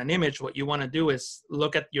 Usually in an image, what you want to do is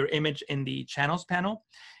look at your image in the channels panel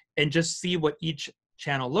and just see what each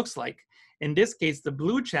channel looks like. In this case, the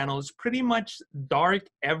blue channel is pretty much dark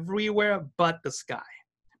everywhere but the sky,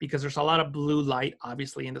 because there's a lot of blue light,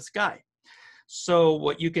 obviously, in the sky. So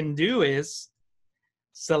what you can do is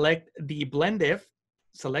select the blend diff,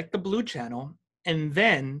 select the blue channel, and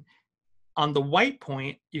then on the white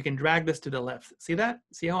point, you can drag this to the left. See that?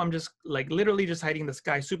 See how I'm just like literally just hiding the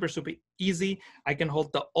sky? Super, super easy. I can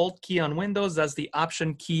hold the Alt key on Windows. That's the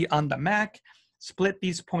Option key on the Mac. Split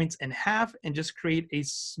these points in half and just create a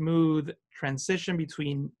smooth transition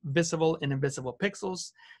between visible and invisible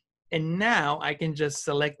pixels. And now I can just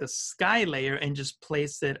select the sky layer and just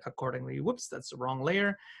place it accordingly. Whoops, that's the wrong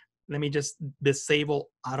layer. Let me just disable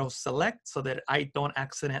auto select so that I don't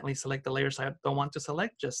accidentally select the layers I don't want to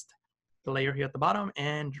select. Just the layer here at the bottom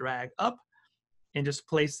and drag up and just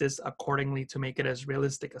place this accordingly to make it as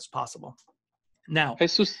realistic as possible. Now,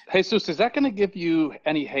 Jesus, is that going to give you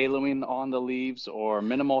any haloing on the leaves or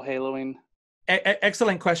minimal haloing?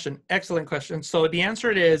 Excellent question. Excellent question. So the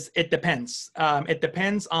answer is it depends. It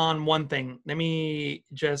depends on one thing. Let me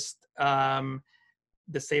just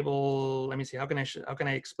disable. Let me see. How can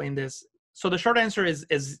I explain this? So the short answer is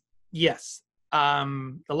yes.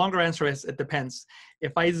 The longer answer is it depends.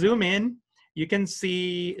 If I zoom in, you can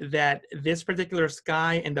see that this particular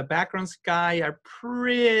sky and the background sky are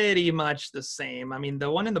pretty much the same. I mean, the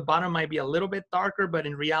one in the bottom might be a little bit darker, but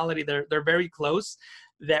in reality, they're very close.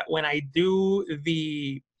 That when I do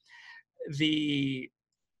the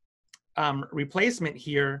replacement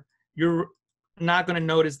here, you're not going to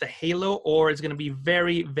notice the halo, or it's going to be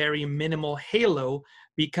very, very minimal halo,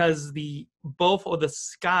 because both of the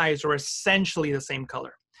skies are essentially the same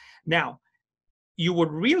color. Now, you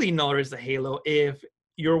would really notice the halo if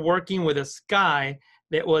you're working with a sky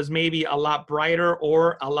that was maybe a lot brighter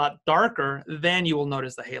or a lot darker, then you will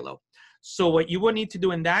notice the halo. So what you would need to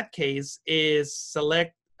do in that case is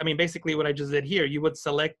select, basically what I just did here, you would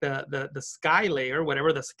select the sky layer,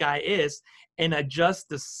 whatever the sky is, and adjust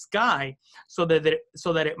the sky so that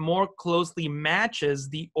it more closely matches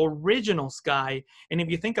the original sky. And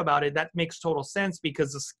if you think about it, that makes total sense,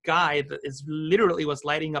 because the sky is literally what's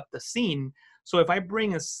lighting up the scene. So if I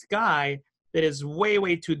bring a sky that is way,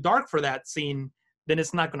 way too dark for that scene, then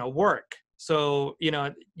it's not going to work. So, you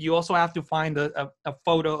know, you also have to find a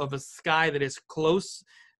photo of a sky that is close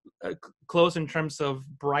in terms of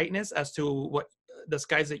brightness as to what the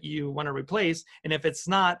skies that you want to replace. And if it's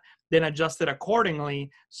not, then adjust it accordingly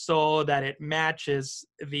so that it matches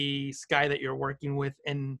the sky that you're working with.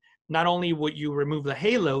 And not only would you remove the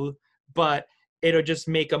halo, but it'll just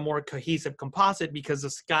make a more cohesive composite, because the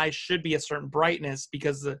sky should be a certain brightness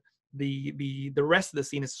because the rest of the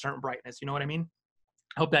scene is a certain brightness. You know what I mean?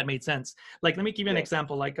 I hope that made sense. Like, let me give you an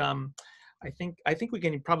example. Like, I think we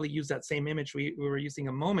can probably use that same image we were using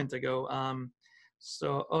a moment ago.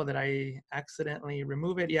 So, oh, did I accidentally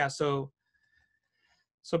remove it? Yeah. So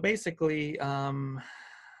basically, I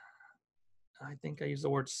think I used the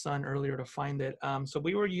word sun earlier to find it. So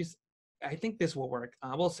we were I think this will work.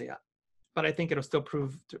 We'll see. But I think it'll still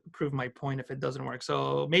prove my point if it doesn't work.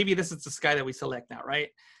 So maybe this is the sky that we select now, right?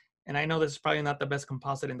 And I know this is probably not the best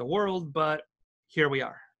composite in the world, but here we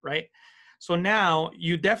are, right? So now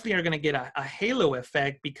you definitely are going to get a halo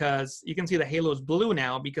effect, because you can see the halo is blue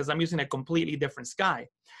now because I'm using a completely different sky.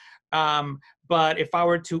 But if I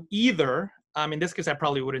were to either, in this case, I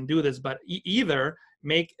probably wouldn't do this, but either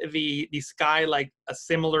make the sky like a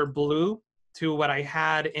similar blue to what I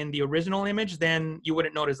had in the original image, then you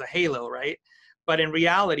wouldn't notice a halo, right? But in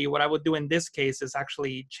reality, what I would do in this case is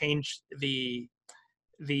actually change the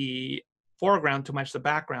foreground to match the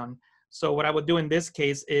background. So what I would do in this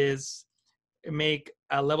case is make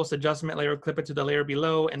a levels adjustment layer, clip it to the layer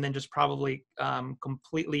below, and then just probably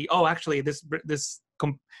completely, oh, actually this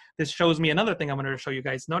shows me another thing I wanted to show you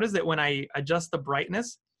guys. Notice that when I adjust the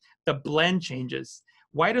brightness, the blend changes.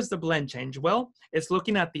 Why does the blend change? Well, it's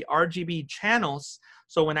looking at the RGB channels.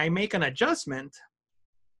 So when I make an adjustment,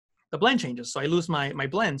 the blend changes. So I lose my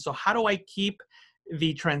blend. So how do I keep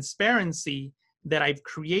the transparency that I've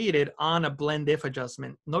created on a blend if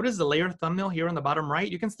adjustment? Notice the layer thumbnail here on the bottom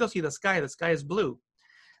right. You can still see the sky. The sky is blue.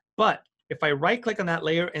 But if I right click on that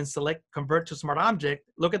layer and select convert to smart object,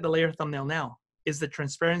 look at the layer thumbnail now. Is the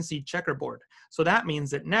transparency checkerboard. So that means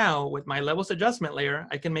that now with my levels adjustment layer,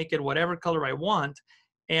 I can make it whatever color I want,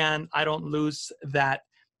 and I don't lose that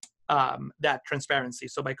that transparency.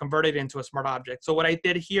 So by converting it into a smart object. So what I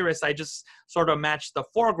did here is I just sort of matched the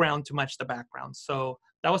foreground to match the background. So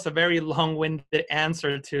that was a very long-winded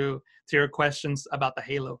answer to your questions about the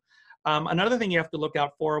halo. Another thing you have to look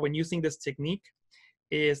out for when using this technique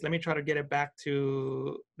is, let me try to get it back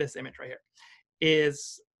to this image right here,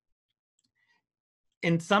 is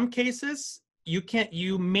in some cases,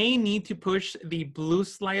 you may need to push the blue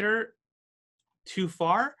slider too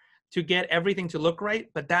far to get everything to look right,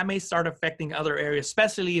 but that may start affecting other areas,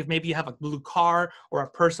 especially if maybe you have a blue car or a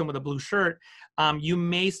person with a blue shirt. You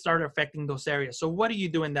may start affecting those areas. So what do you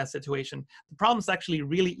do in that situation? The problem is actually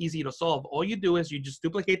really easy to solve. All you do is you just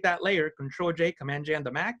duplicate that layer, Control-J, Command-J on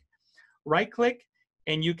the Mac, right-click,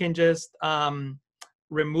 and you can just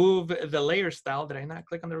remove the layer style. Did I not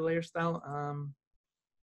click on the layer style?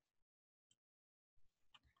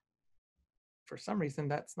 For some reason,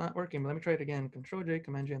 that's not working. But let me try it again. Control-J,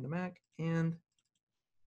 Command-J on the Mac, and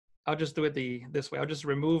I'll just do it this way. I'll just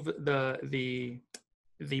remove the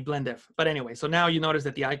blend if. But anyway, so now you notice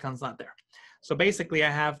that the icon's not there. So basically, I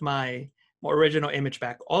have my original image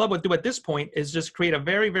back. All I would do at this point is just create a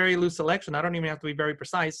very, very loose selection. I don't even have to be very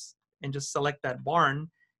precise, and just select that barn,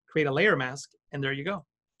 create a layer mask, and there you go.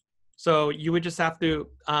 So you would just have to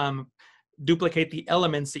duplicate the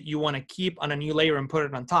elements that you want to keep on a new layer and put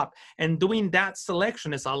it on top. And doing that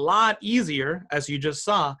selection is a lot easier, as you just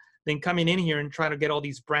saw, than coming in here and trying to get all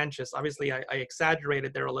these branches. Obviously, I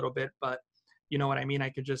exaggerated there a little bit, but you know what I mean? I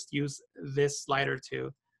could just use this slider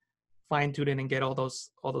to fine tune it and get all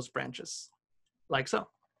those branches, like so.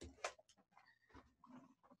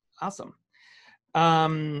 Awesome.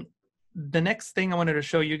 The next thing I wanted to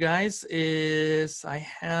show you guys is I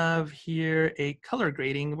have here a color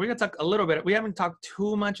grading. We're gonna talk a little bit. We haven't talked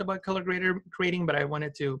too much about color grading, but I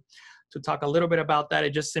wanted to talk a little bit about that. It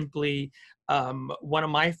just simply one of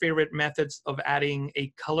my favorite methods of adding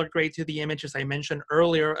a color grade to the image. As I mentioned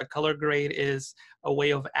earlier, a color grade is a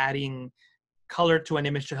way of adding color to an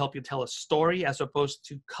image to help you tell a story, as opposed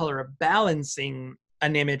to color balancing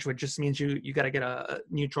an image, which just means you got to get a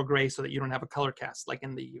neutral gray so that you don't have a color cast. Like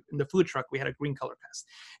in the food truck, we had a green color cast.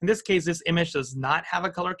 In this case, this image does not have a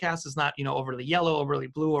color cast. It's not, you know, overly yellow, overly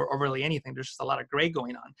blue, or overly anything. There's just a lot of gray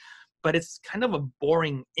going on, but it's kind of a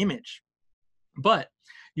boring image. But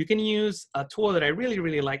you can use a tool that I really,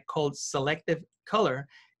 really like called Selective Color,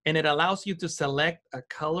 and it allows you to select a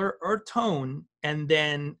color or tone and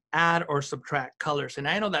then add or subtract colors. And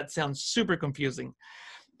I know that sounds super confusing.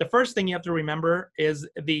 The first thing you have to remember is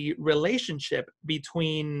the relationship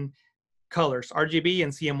between colors, RGB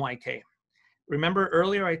and CMYK. remember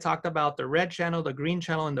earlier I talked about the red channel, the green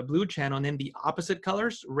channel, and the blue channel, and then the opposite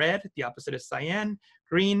colors. Red, the opposite is cyan.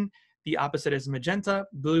 Green, the opposite is magenta.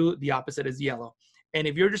 Blue, the opposite is yellow. And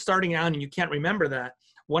if you're just starting out and you can't remember that,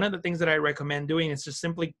 one of the things that I recommend doing is just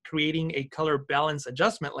simply creating a color balance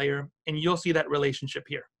adjustment layer, and you'll see that relationship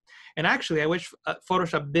here. And actually, I wish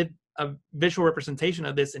Photoshop did a visual representation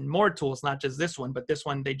of this in more tools, not just this one, but this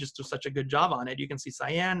one, they just do such a good job on it. You can see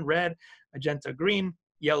cyan, red, magenta, green,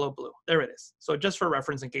 yellow, blue. There it is. So just for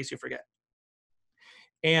reference, in case you forget.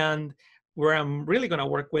 And where I'm really going to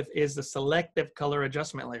work with is the selective color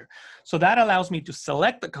adjustment layer. So that allows me to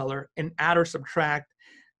select the color and add or subtract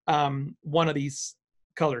one of these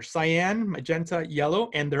colors: cyan, magenta, yellow,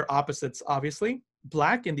 and their opposites, obviously,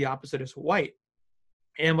 black, and the opposite is white.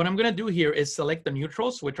 And what I'm going to do here is select the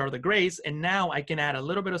neutrals, which are the grays, and now I can add a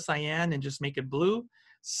little bit of cyan and just make it blue,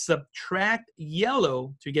 subtract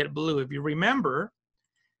yellow to get blue. If you remember,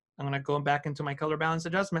 I'm going to go back into my color balance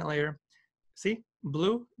adjustment layer. See,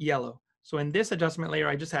 blue, yellow. So in this adjustment layer,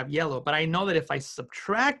 I just have yellow, but I know that if I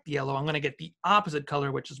subtract yellow, I'm going to get the opposite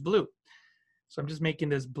color, which is blue. So I'm just making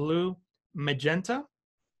this blue, magenta.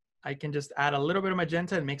 I can just add a little bit of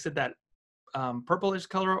magenta and makes it that purplish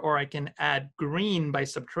color, or I can add green by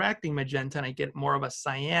subtracting magenta and I get more of a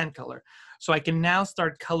cyan color. So I can now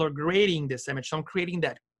start color grading this image. So I'm creating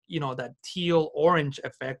that, you know, that teal orange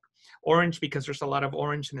effect. Orange because there's a lot of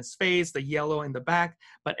orange in his face, the yellow in the back,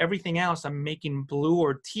 but everything else I'm making blue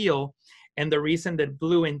or teal. And the reason that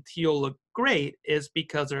blue and teal look great is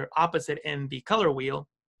because they're opposite in the color wheel.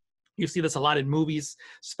 You see this a lot in movies,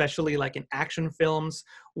 especially like in action films,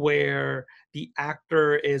 where the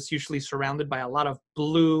actor is usually surrounded by a lot of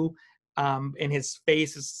blue, and his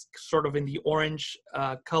face is sort of in the orange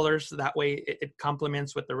colors. That way it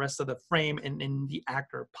complements with the rest of the frame, and the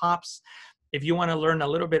actor pops. If you want to learn a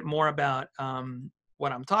little bit more about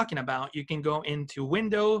what I'm talking about, you can go into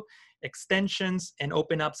Window, Extensions, and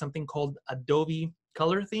open up something called Adobe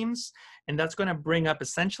Color Themes. And that's going to bring up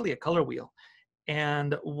essentially a color wheel.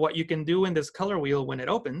 And what you can do in this color wheel when it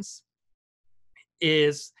opens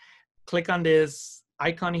is click on this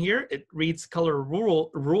icon here. It reads color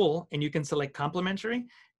rule, and you can select complementary.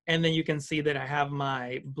 And then you can see that I have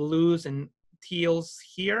my blues and teals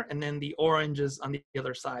here, and then the oranges on the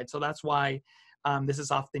other side. So that's why this is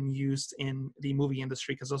often used in the movie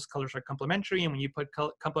industry, because those colors are complementary. And when you put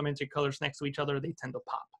complementary colors next to each other, they tend to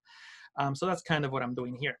pop. So that's kind of what I'm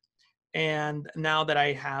doing here. And now that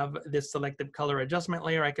I have this selective color adjustment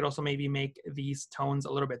layer, I could also maybe make these tones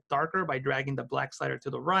a little bit darker by dragging the black slider to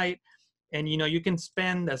the right. And you know, you can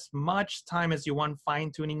spend as much time as you want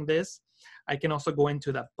fine tuning this. I can also go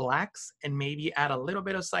into the blacks and maybe add a little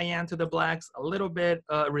bit of cyan to the blacks, a little bit,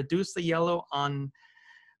 reduce the yellow on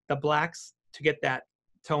the blacks to get that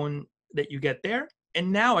tone that you get there.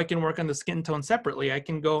 And now I can work on the skin tone separately. I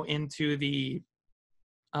can go into the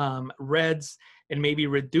reds and maybe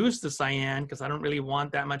reduce the cyan, because I don't really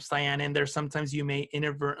want that much cyan in there. Sometimes you may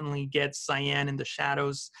inadvertently get cyan in the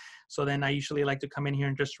shadows. So then I usually like to come in here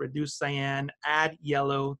and just reduce cyan, add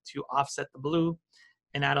yellow to offset the blue,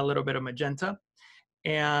 and add a little bit of magenta,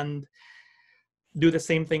 and do the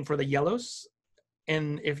same thing for the yellows.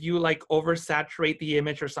 And if you like oversaturate the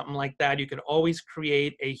image or something like that, you could always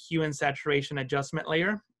create a hue and saturation adjustment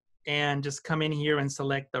layer and just come in here and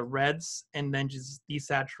select the reds and then just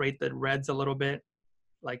desaturate the reds a little bit,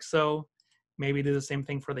 like so. Maybe do the same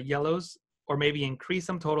thing for the yellows, or maybe increase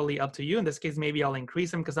them, totally up to you. In this case, maybe I'll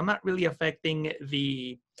increase them because I'm not really affecting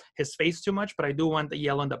his face too much, but I do want the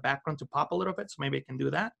yellow in the background to pop a little bit, so maybe I can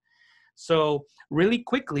do that. So really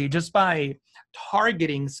quickly, just by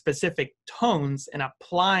targeting specific tones and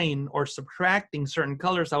applying or subtracting certain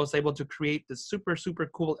colors, I was able to create this super,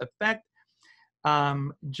 super cool effect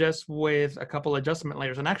just with a couple adjustment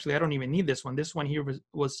layers. And actually, I don't even need this one. This one here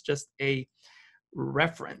was just a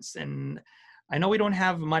reference. And I know we don't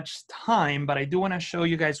have much time, but I do want to show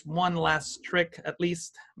you guys one last trick, at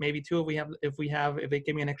least maybe two if they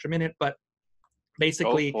give me an extra minute. But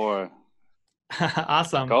basically, go for it.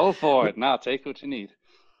 Awesome. Go for it. Now take what you need.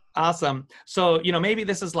 Awesome. So, you know, maybe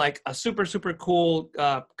this is like a super, super cool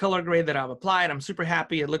color grade that I've applied. I'm super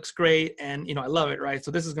happy. It looks great. And, you know, I love it, right?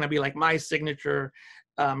 So this is going to be like my signature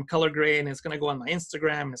color grade, and it's going to go on my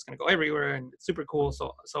Instagram, and it's going to go everywhere, and it's super cool.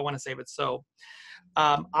 So I want to save it. So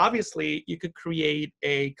obviously you could create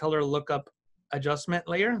a color lookup adjustment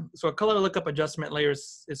layer. So a color lookup adjustment layer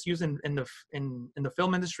is used in the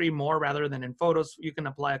film industry more rather than in photos. You can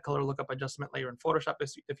apply a color lookup adjustment layer in Photoshop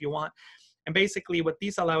if you want. And basically what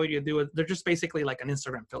these allow you to do is they're just basically like an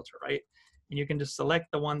Instagram filter, right? And you can just select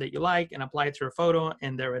the one that you like and apply it to your photo,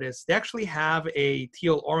 and there it is. They actually have a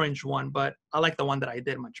teal orange one, but I like the one that I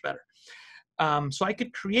did much better. So I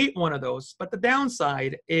could create one of those, but the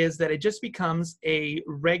downside is that it just becomes a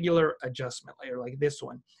regular adjustment layer like this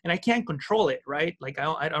one. And I can't control it, right? Like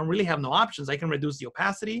I don't really have no options. I can reduce the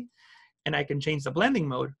opacity and I can change the blending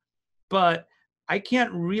mode, but I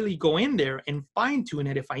can't really go in there and fine tune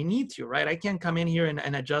it if I need to, right? I can't come in here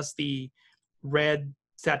and adjust the red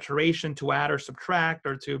saturation to add or subtract,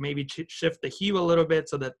 or to maybe shift the hue a little bit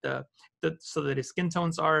so that so that his skin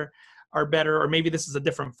tones are better, or maybe this is a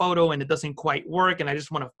different photo and it doesn't quite work and I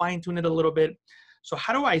just want to fine tune it a little bit. So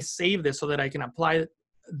how do I save this so that I can apply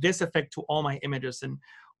this effect to all my images? And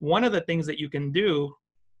one of the things that you can do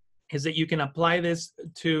is that you can apply this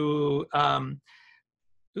to,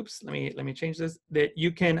 oops, let me change this, that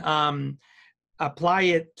you can apply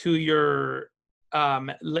it to your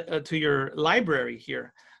library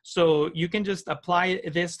here. So you can just apply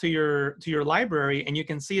this to your library, and you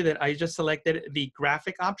can see that I just selected the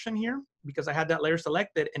graphic option here because I had that layer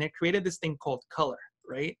selected, and it created this thing called color,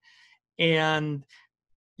 right? And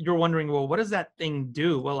you're wondering, well, what does that thing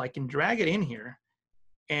do? Well, I can drag it in here,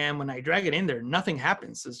 and when I drag it in there, nothing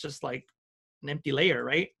happens. It's just like an empty layer,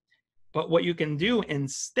 right? But what you can do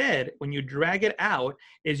instead, when you drag it out,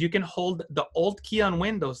 is you can hold the Alt key on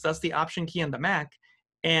Windows, that's the Option key on the Mac,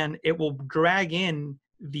 and it will drag in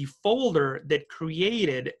the folder that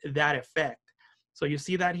created that effect. So you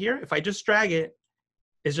see that here? If I just drag it,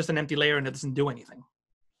 it's just an empty layer and it doesn't do anything.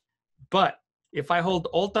 But if I hold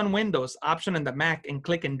Alt on Windows, Option on the Mac, and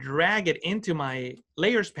click and drag it into my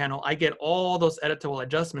Layers panel, I get all those editable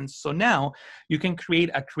adjustments. So now you can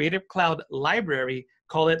create a Creative Cloud library,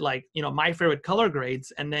 call it like, you know, my favorite color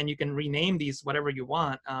grades, and then you can rename these whatever you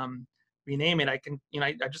want. Rename it. I can, you know,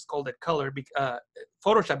 I just called it color.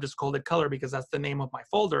 Photoshop just called it color because that's the name of my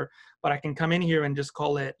folder. But I can come in here and just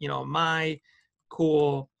call it, you know, my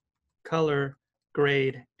cool color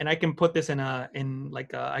grade, and I can put this I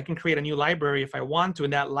can create a new library if I want to,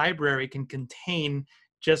 and that library can contain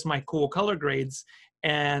just my cool color grades,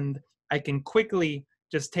 and I can quickly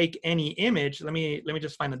just take any image. Let me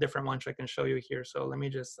just find a different one so I can show you here. So let me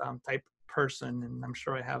just type person, and I'm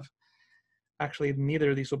sure I have, actually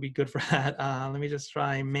neither of these will be good for that. Let me just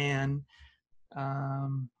try man,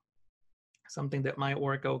 something that might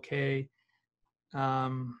work okay.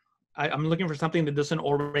 I'm looking for something that doesn't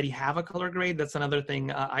already have a color grade. That's another thing.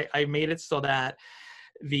 I made it so that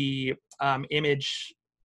the image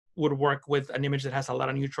would work with an image that has a lot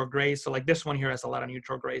of neutral grays. So like this one here has a lot of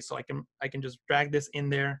neutral grays. So I can just drag this in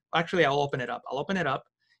there. Actually, I'll open it up. I'll open it up.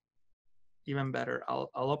 Even better. I'll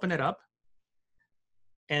open it up.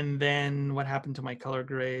 And then what happened to my color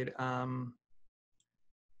grade?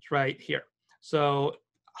 It's right here. So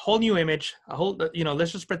whole new image,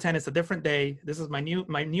 let's just pretend it's a different day. This is my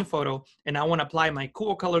new photo, and I want to apply my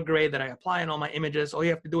cool color grade that I apply in all my images. All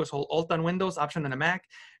you have to do is hold Alt on Windows, Option on a Mac,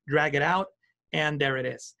 drag it out, and there it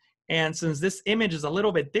is. And since this image is a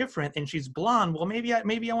little bit different and she's blonde, well, maybe I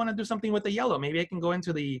want to do something with the yellow. Maybe I can go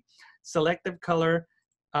into the selective color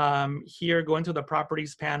here, go into the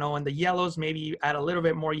properties panel, and the yellows, maybe add a little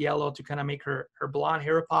bit more yellow to kind of make her blonde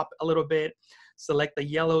hair pop a little bit. Select the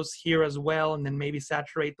yellows here as well, and then maybe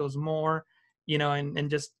saturate those more, you know, and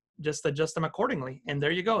just adjust them accordingly. And there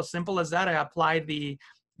you go. Simple as that. I applied the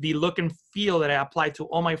look and feel that I applied to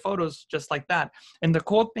all my photos just like that. And the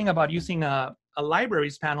cool thing about using a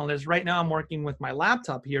libraries panel is right now I'm working with my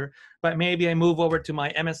laptop here, but maybe I move over to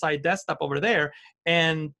my MSI desktop over there.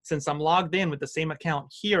 And since I'm logged in with the same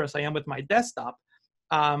account here as I am with my desktop,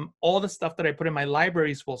 all the stuff that I put in my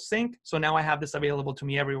libraries will sync. So now I have this available to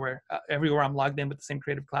me everywhere I'm logged in with the same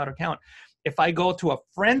Creative Cloud account. If I go to a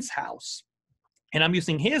friend's house and I'm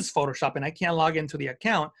using his Photoshop and I can't log into the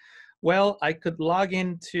account, well, I could log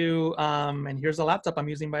into, and here's a laptop I'm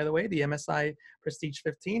using, by the way, the MSI Prestige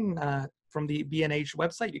 15 from the B&H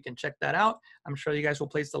website. You can check that out. I'm sure you guys will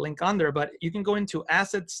place the link on there, but you can go into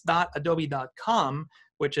assets.adobe.com,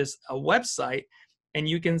 which is a website, and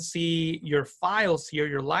you can see your files here,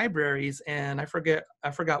 your libraries. And I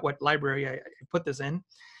forgot what library I put this in.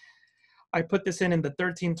 I put this in the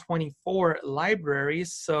 1324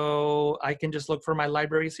 libraries. So I can just look for my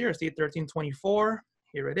libraries here. See 1324,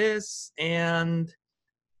 here it is. And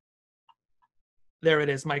there it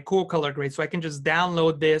is, my cool color grade. So I can just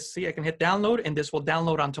download this. See, I can hit download and this will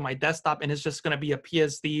download onto my desktop, and it's just gonna be a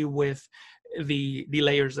PSD with the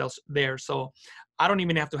layers there. So I don't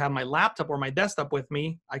even have to have my laptop or my desktop with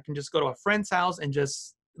me. I can just go to a friend's house and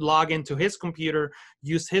just log into his computer,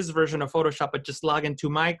 use his version of Photoshop, but just log into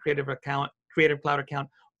my Creative Cloud account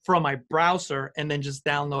from my browser, and then just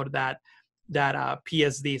download that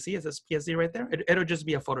PSD. See, it says PSD right there. It'll just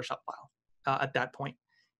be a Photoshop file at that point.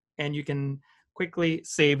 And you can quickly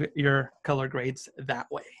save your color grades that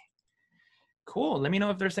way. Cool. Let me know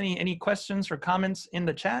if there's any questions or comments in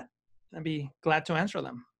the chat. I'd be glad to answer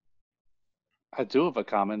them. I do have a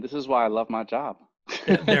comment. This is why I love my job.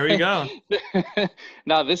 There you go.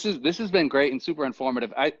 Now, this has been great and super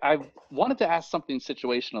informative. I wanted to ask something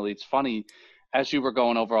situationally. It's funny, as you were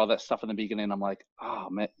going over all that stuff in the beginning, I'm like, oh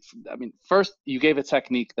man. I mean, first you gave a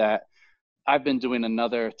technique that I've been doing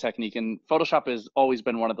another technique, and Photoshop has always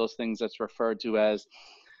been one of those things that's referred to as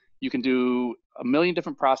you can do a million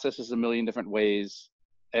different processes a million different ways,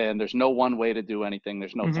 and there's no one way to do anything.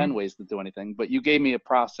 There's no 10 ways to do anything, but you gave me a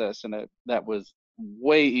process and that was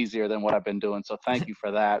way easier than what I've been doing. So thank you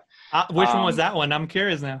for that. Which one was that one? I'm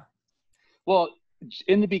curious now. Well,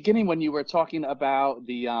 in the beginning, when you were talking about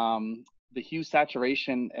the hue,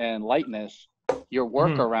 saturation, and lightness, your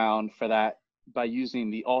workaround for that by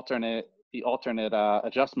using the alternate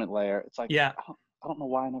adjustment layer, it's like, yeah, I don't know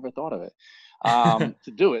why I never thought of it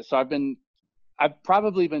to do it. So I've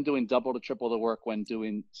probably been doing double to triple the work when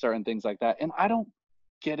doing certain things like that. And I don't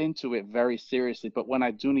get into it very seriously, but when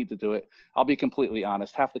I do need to do it, I'll be completely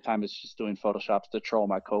honest, half the time it's just doing Photoshops to troll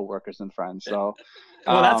my coworkers and friends. So,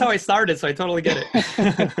 well, that's how I started. So I totally get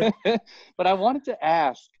it. But I wanted to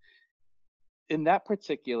ask, in that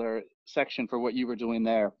particular section for what you were doing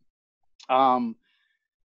there,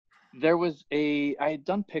 there was I had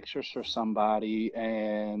done pictures for somebody,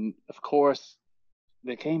 and of course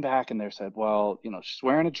they came back and they said, well, she's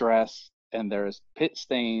wearing a dress and there's pit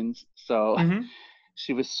stains. So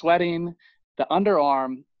she was sweating. The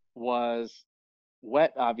underarm was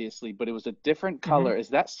wet, obviously, but it was a different color. Is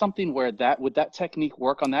that something where would that technique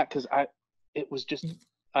work on that? Because it was just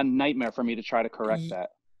a nightmare for me to try to correct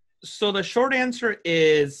that. So the short answer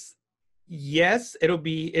is yes. It'll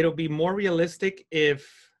be more realistic if.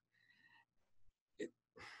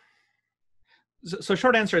 So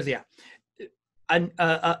short answer is yeah.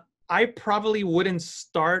 I probably wouldn't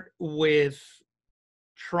start with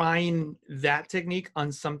trying that technique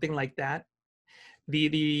on something like that.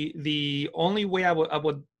 The only way I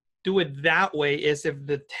would do it that way is if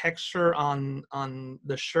the texture on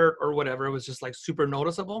the shirt or whatever was just like super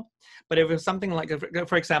noticeable. But if it's something like,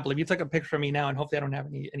 for example, if you took a picture of me now, and hopefully I don't have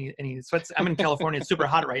any sweats. I'm in California. It's super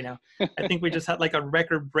hot right now. I think we just had like a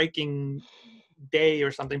record-breaking day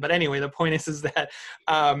or something. But anyway, the point is that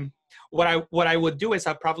what I would do is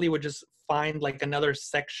I probably would just find like another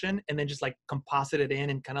section and then just like composite it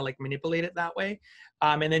in and kind of like manipulate it that way.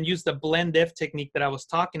 And then use the blend if technique that I was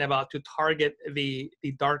talking about to target the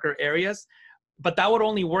darker areas. But that would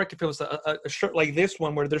only work if it was a shirt like this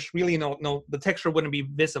one where there's really no the texture wouldn't be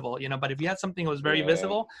visible, But if you had something that was very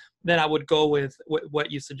visible, then I would go with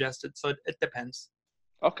what you suggested. So it depends.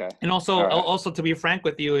 Okay. And also to be frank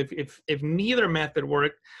with you, if neither method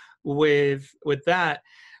worked with that,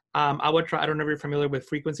 I would try. I don't know if you're familiar with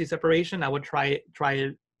frequency separation. I would try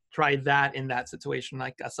that in that situation,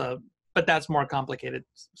 like but that's more complicated.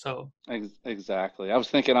 So exactly. I was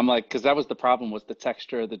thinking, I'm like, because that was the problem, was the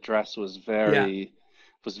texture of the dress was very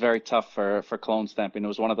tough for clone stamping. It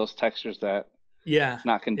was one of those textures that it's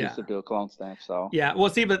not conducive to a clone stamp. So well,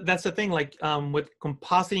 see, but that's the thing. Like with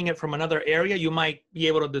compositing it from another area, you might be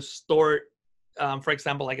able to distort. For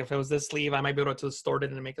example, like if it was this sleeve, I might be able to distort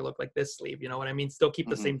it and make it look like this sleeve. You know what I mean? Still keep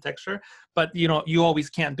the same texture, but you always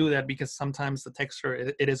can't do that because sometimes the texture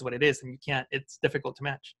it is what it is, and you can't. It's difficult to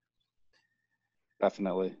match.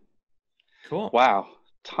 Definitely. Cool. Wow,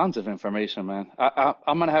 tons of information, man.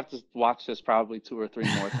 I'm gonna have to watch this probably 2 or 3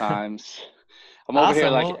 more times. I'm over here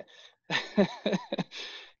like.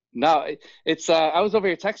 No, it's I was over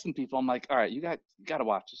here texting people. I'm like, all right, you got to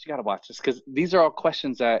watch this. You got to watch this, because these are all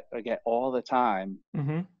questions that I get all the time.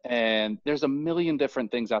 And there's a million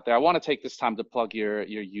different things out there. I want to take this time to plug your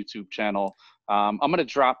YouTube channel. I'm going to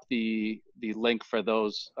drop the link for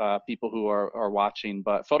those people who are watching,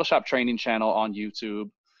 but Photoshop training channel on YouTube.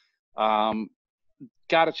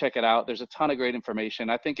 Got to check it out. There's a ton of great information.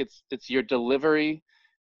 I think it's your delivery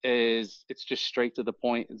it's just straight to the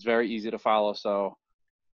point. It's very easy to follow. So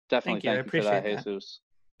definitely thank you for that, Jesus.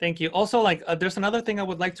 Thank you. Also, like there's another thing I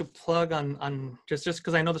would like to plug on just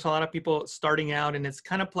because I know there's a lot of people starting out and it's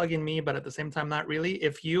kind of plugging me, but at the same time, not really.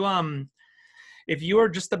 If you are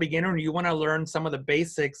just a beginner and you want to learn some of the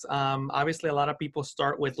basics, obviously a lot of people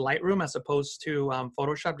start with Lightroom as opposed to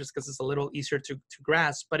Photoshop, just because it's a little easier to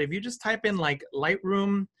grasp. But if you just type in like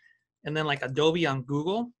Lightroom and then like Adobe on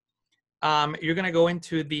Google, you're going to go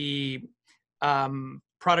into the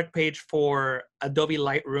product page for Adobe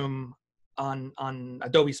Lightroom on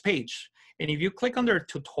Adobe's page. And if you click under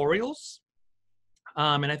tutorials,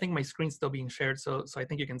 And I think my screen's still being shared, so I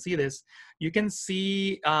think you can see this. You can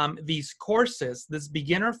see these courses, this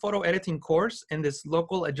beginner photo editing course and this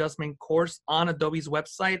local adjustment course on Adobe's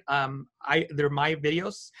website. They're my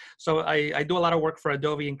videos, so I do a lot of work for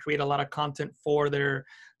Adobe and create a lot of content for their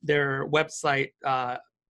website.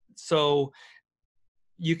 So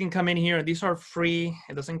you can come in here, and these are free.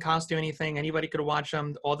 It doesn't cost you anything. Anybody could watch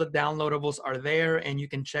them. All the downloadables are there, and you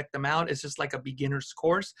can check them out. It's just like a beginner's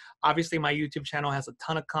course. Obviously, my YouTube channel has a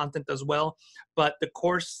ton of content as well, but the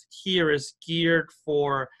course here is geared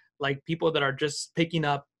for like people that are just picking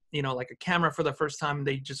up, you know, like a camera for the first time.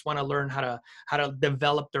 They just want to learn how to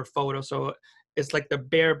develop their photo. So it's like the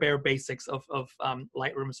bare basics of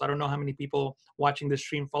Lightroom. So I don't know how many people watching this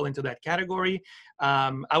stream fall into that category.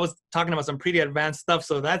 I was talking about some pretty advanced stuff,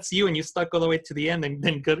 so that's you, and you stuck all the way to the end, and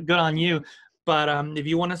then good on you. But if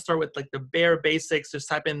you want to start with like the bare basics, just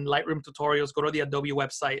type in Lightroom tutorials, go to the Adobe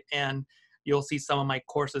website, and you'll see some of my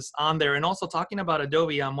courses on there. And also talking about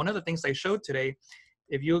Adobe, one of the things I showed today,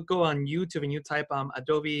 if you go on YouTube and you type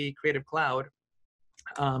Adobe Creative Cloud,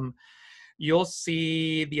 you'll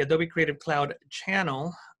see the Adobe Creative Cloud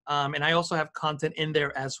channel. And I also have content in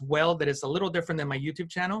there as well that is a little different than my YouTube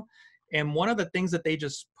channel. And one of the things that they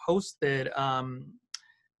just posted,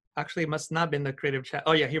 actually it must not have been the creative chat.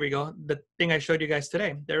 Oh yeah, here we go. The thing I showed you guys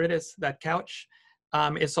today. There it is, that couch.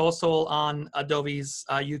 It's also on Adobe's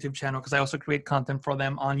YouTube channel, because I also create content for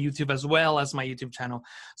them on YouTube as well as my YouTube channel.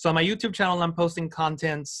 So on my YouTube channel, I'm posting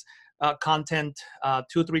content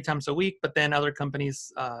 2-3 times a week, but then other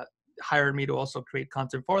companies hired me to also create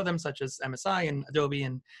content for them, such as MSI and Adobe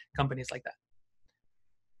and companies like that.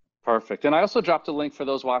 Perfect. And I also dropped a link for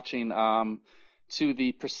those watching to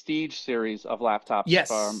the Prestige series of laptops, yes,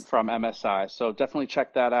 from MSI. So definitely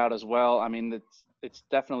check that out as well. I mean, it's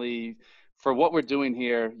definitely, for what we're doing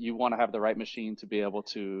here, you want to have the right machine to be able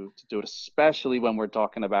to do it, especially when we're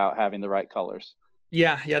talking about having the right colors.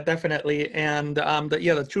 Yeah, definitely. And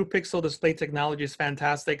the True Pixel display technology is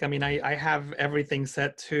fantastic. I mean, I have everything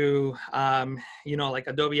set to, you know, like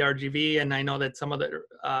Adobe RGB, and I know that some of the,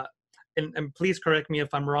 and please correct me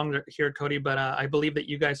if I'm wrong here, Cody, but I believe that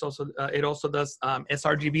you guys also, it also does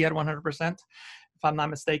sRGB at 100%, if I'm not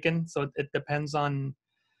mistaken. So it depends on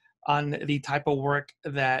the type of work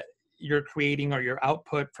that you're creating or your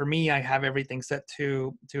output. For me, I have everything set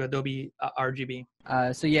to Adobe RGB.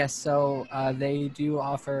 So yes, so they do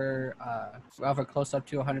offer close up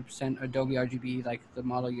to 100% Adobe RGB, like the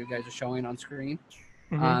model you guys are showing on screen.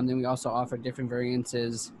 Mm-hmm. Then we also offer different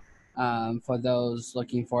variances for those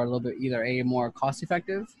looking for a little bit either a more cost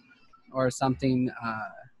effective or something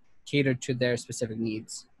catered to their specific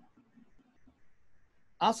needs.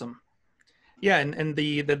 Awesome. Yeah, and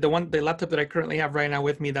the laptop that I currently have right now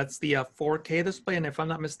with me, that's the 4K display. And if I'm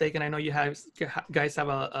not mistaken, I know you guys have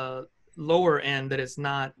a lower end that is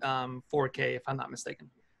not 4K, if I'm not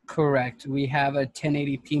mistaken. Correct. We have a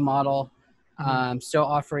 1080p model, still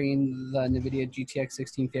offering the NVIDIA GTX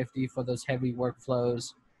 1650 for those heavy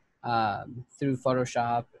workflows through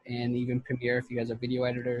Photoshop and even Premiere if you guys are video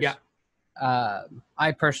editors. Yeah.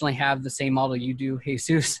 I personally have the same model you do,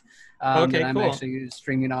 Jesus. Okay, that I'm cool. actually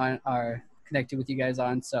streaming on or connected with you guys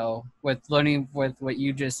on. So with learning with what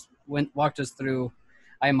you just walked us through,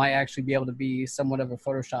 I might actually be able to be somewhat of a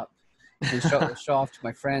Photoshop and show off to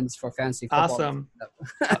my friends for fantasy football.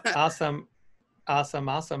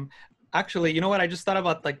 Awesome. Actually, you know what? I just thought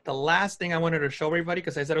about like the last thing I wanted to show everybody,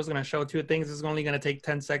 because I said I was going to show 2 things. This is only going to take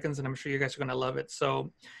 10 seconds, and I'm sure you guys are going to love it.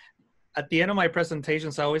 So at the end of my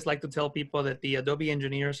presentations, I always like to tell people that the Adobe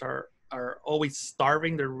engineers are always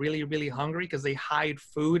starving. They're really, really hungry because they hide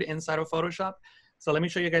food inside of Photoshop. So let me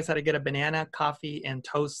show you guys how to get a banana, coffee, and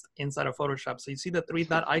toast inside of Photoshop. So you see the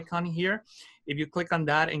 3-dot icon here? If you click on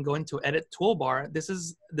that and go into Edit Toolbar, this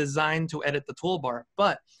is designed to edit the toolbar.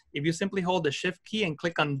 But if you simply hold the Shift key and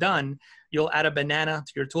click on Done, you'll add a banana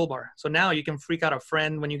to your toolbar. So now you can freak out a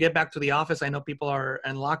friend. When you get back to the office, I know people are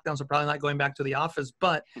in lockdown, so probably not going back to the office.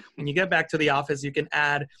 But when you get back to the office, you can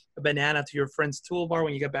add a banana to your friend's toolbar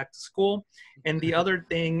when you get back to school. And the other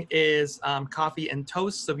thing is coffee and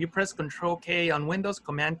toast. So if you press Control-K on Windows,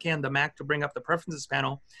 Command-K on the Mac to bring up the Preferences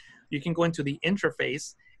panel, you can go into the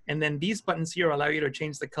interface. And then these buttons here allow you to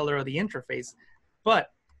change the color of the interface. But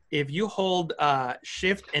if you hold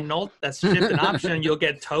Shift and Alt, that's Shift and Option, you'll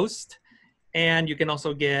get toast. And you can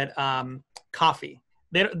also get coffee.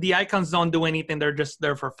 The icons don't do anything. They're just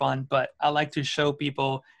there for fun. But I like to show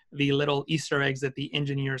people the little Easter eggs that the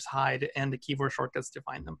engineers hide and the keyboard shortcuts to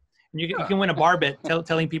find them. And you can win a Barbit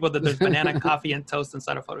telling people that there's banana, coffee, and toast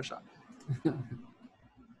inside of Photoshop.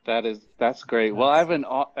 That's great. Well, I have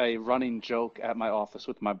a running joke at my office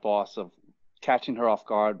with my boss of catching her off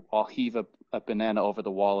guard, I'll heave a banana over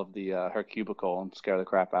the wall of the her cubicle and scare the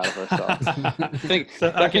crap out of her. So I think,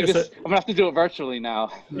 I'm gonna have to do it virtually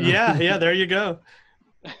now. Yeah, there you go.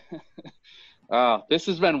 This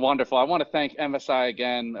has been wonderful. I want to thank MSI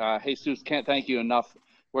again. Jesus, can't thank you enough.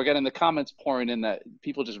 We're getting the comments pouring in that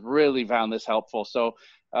people just really found this helpful. So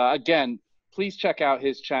again, please check out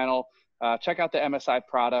his channel. Check out the MSI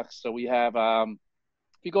products. So we have,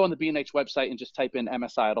 if you go on the B&H website and just type in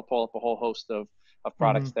MSI, it'll pull up a whole host of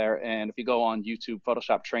products there. And if you go on YouTube,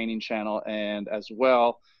 Photoshop training channel, and as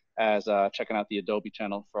well as checking out the Adobe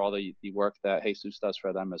channel for all the work that Jesus does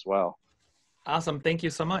for them as well. Awesome. Thank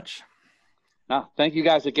you so much. Thank you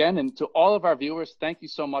guys again. And to all of our viewers, thank you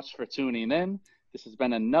so much for tuning in. This has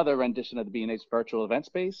been another rendition of the B&H Virtual Event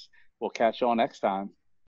Space. We'll catch you all next time.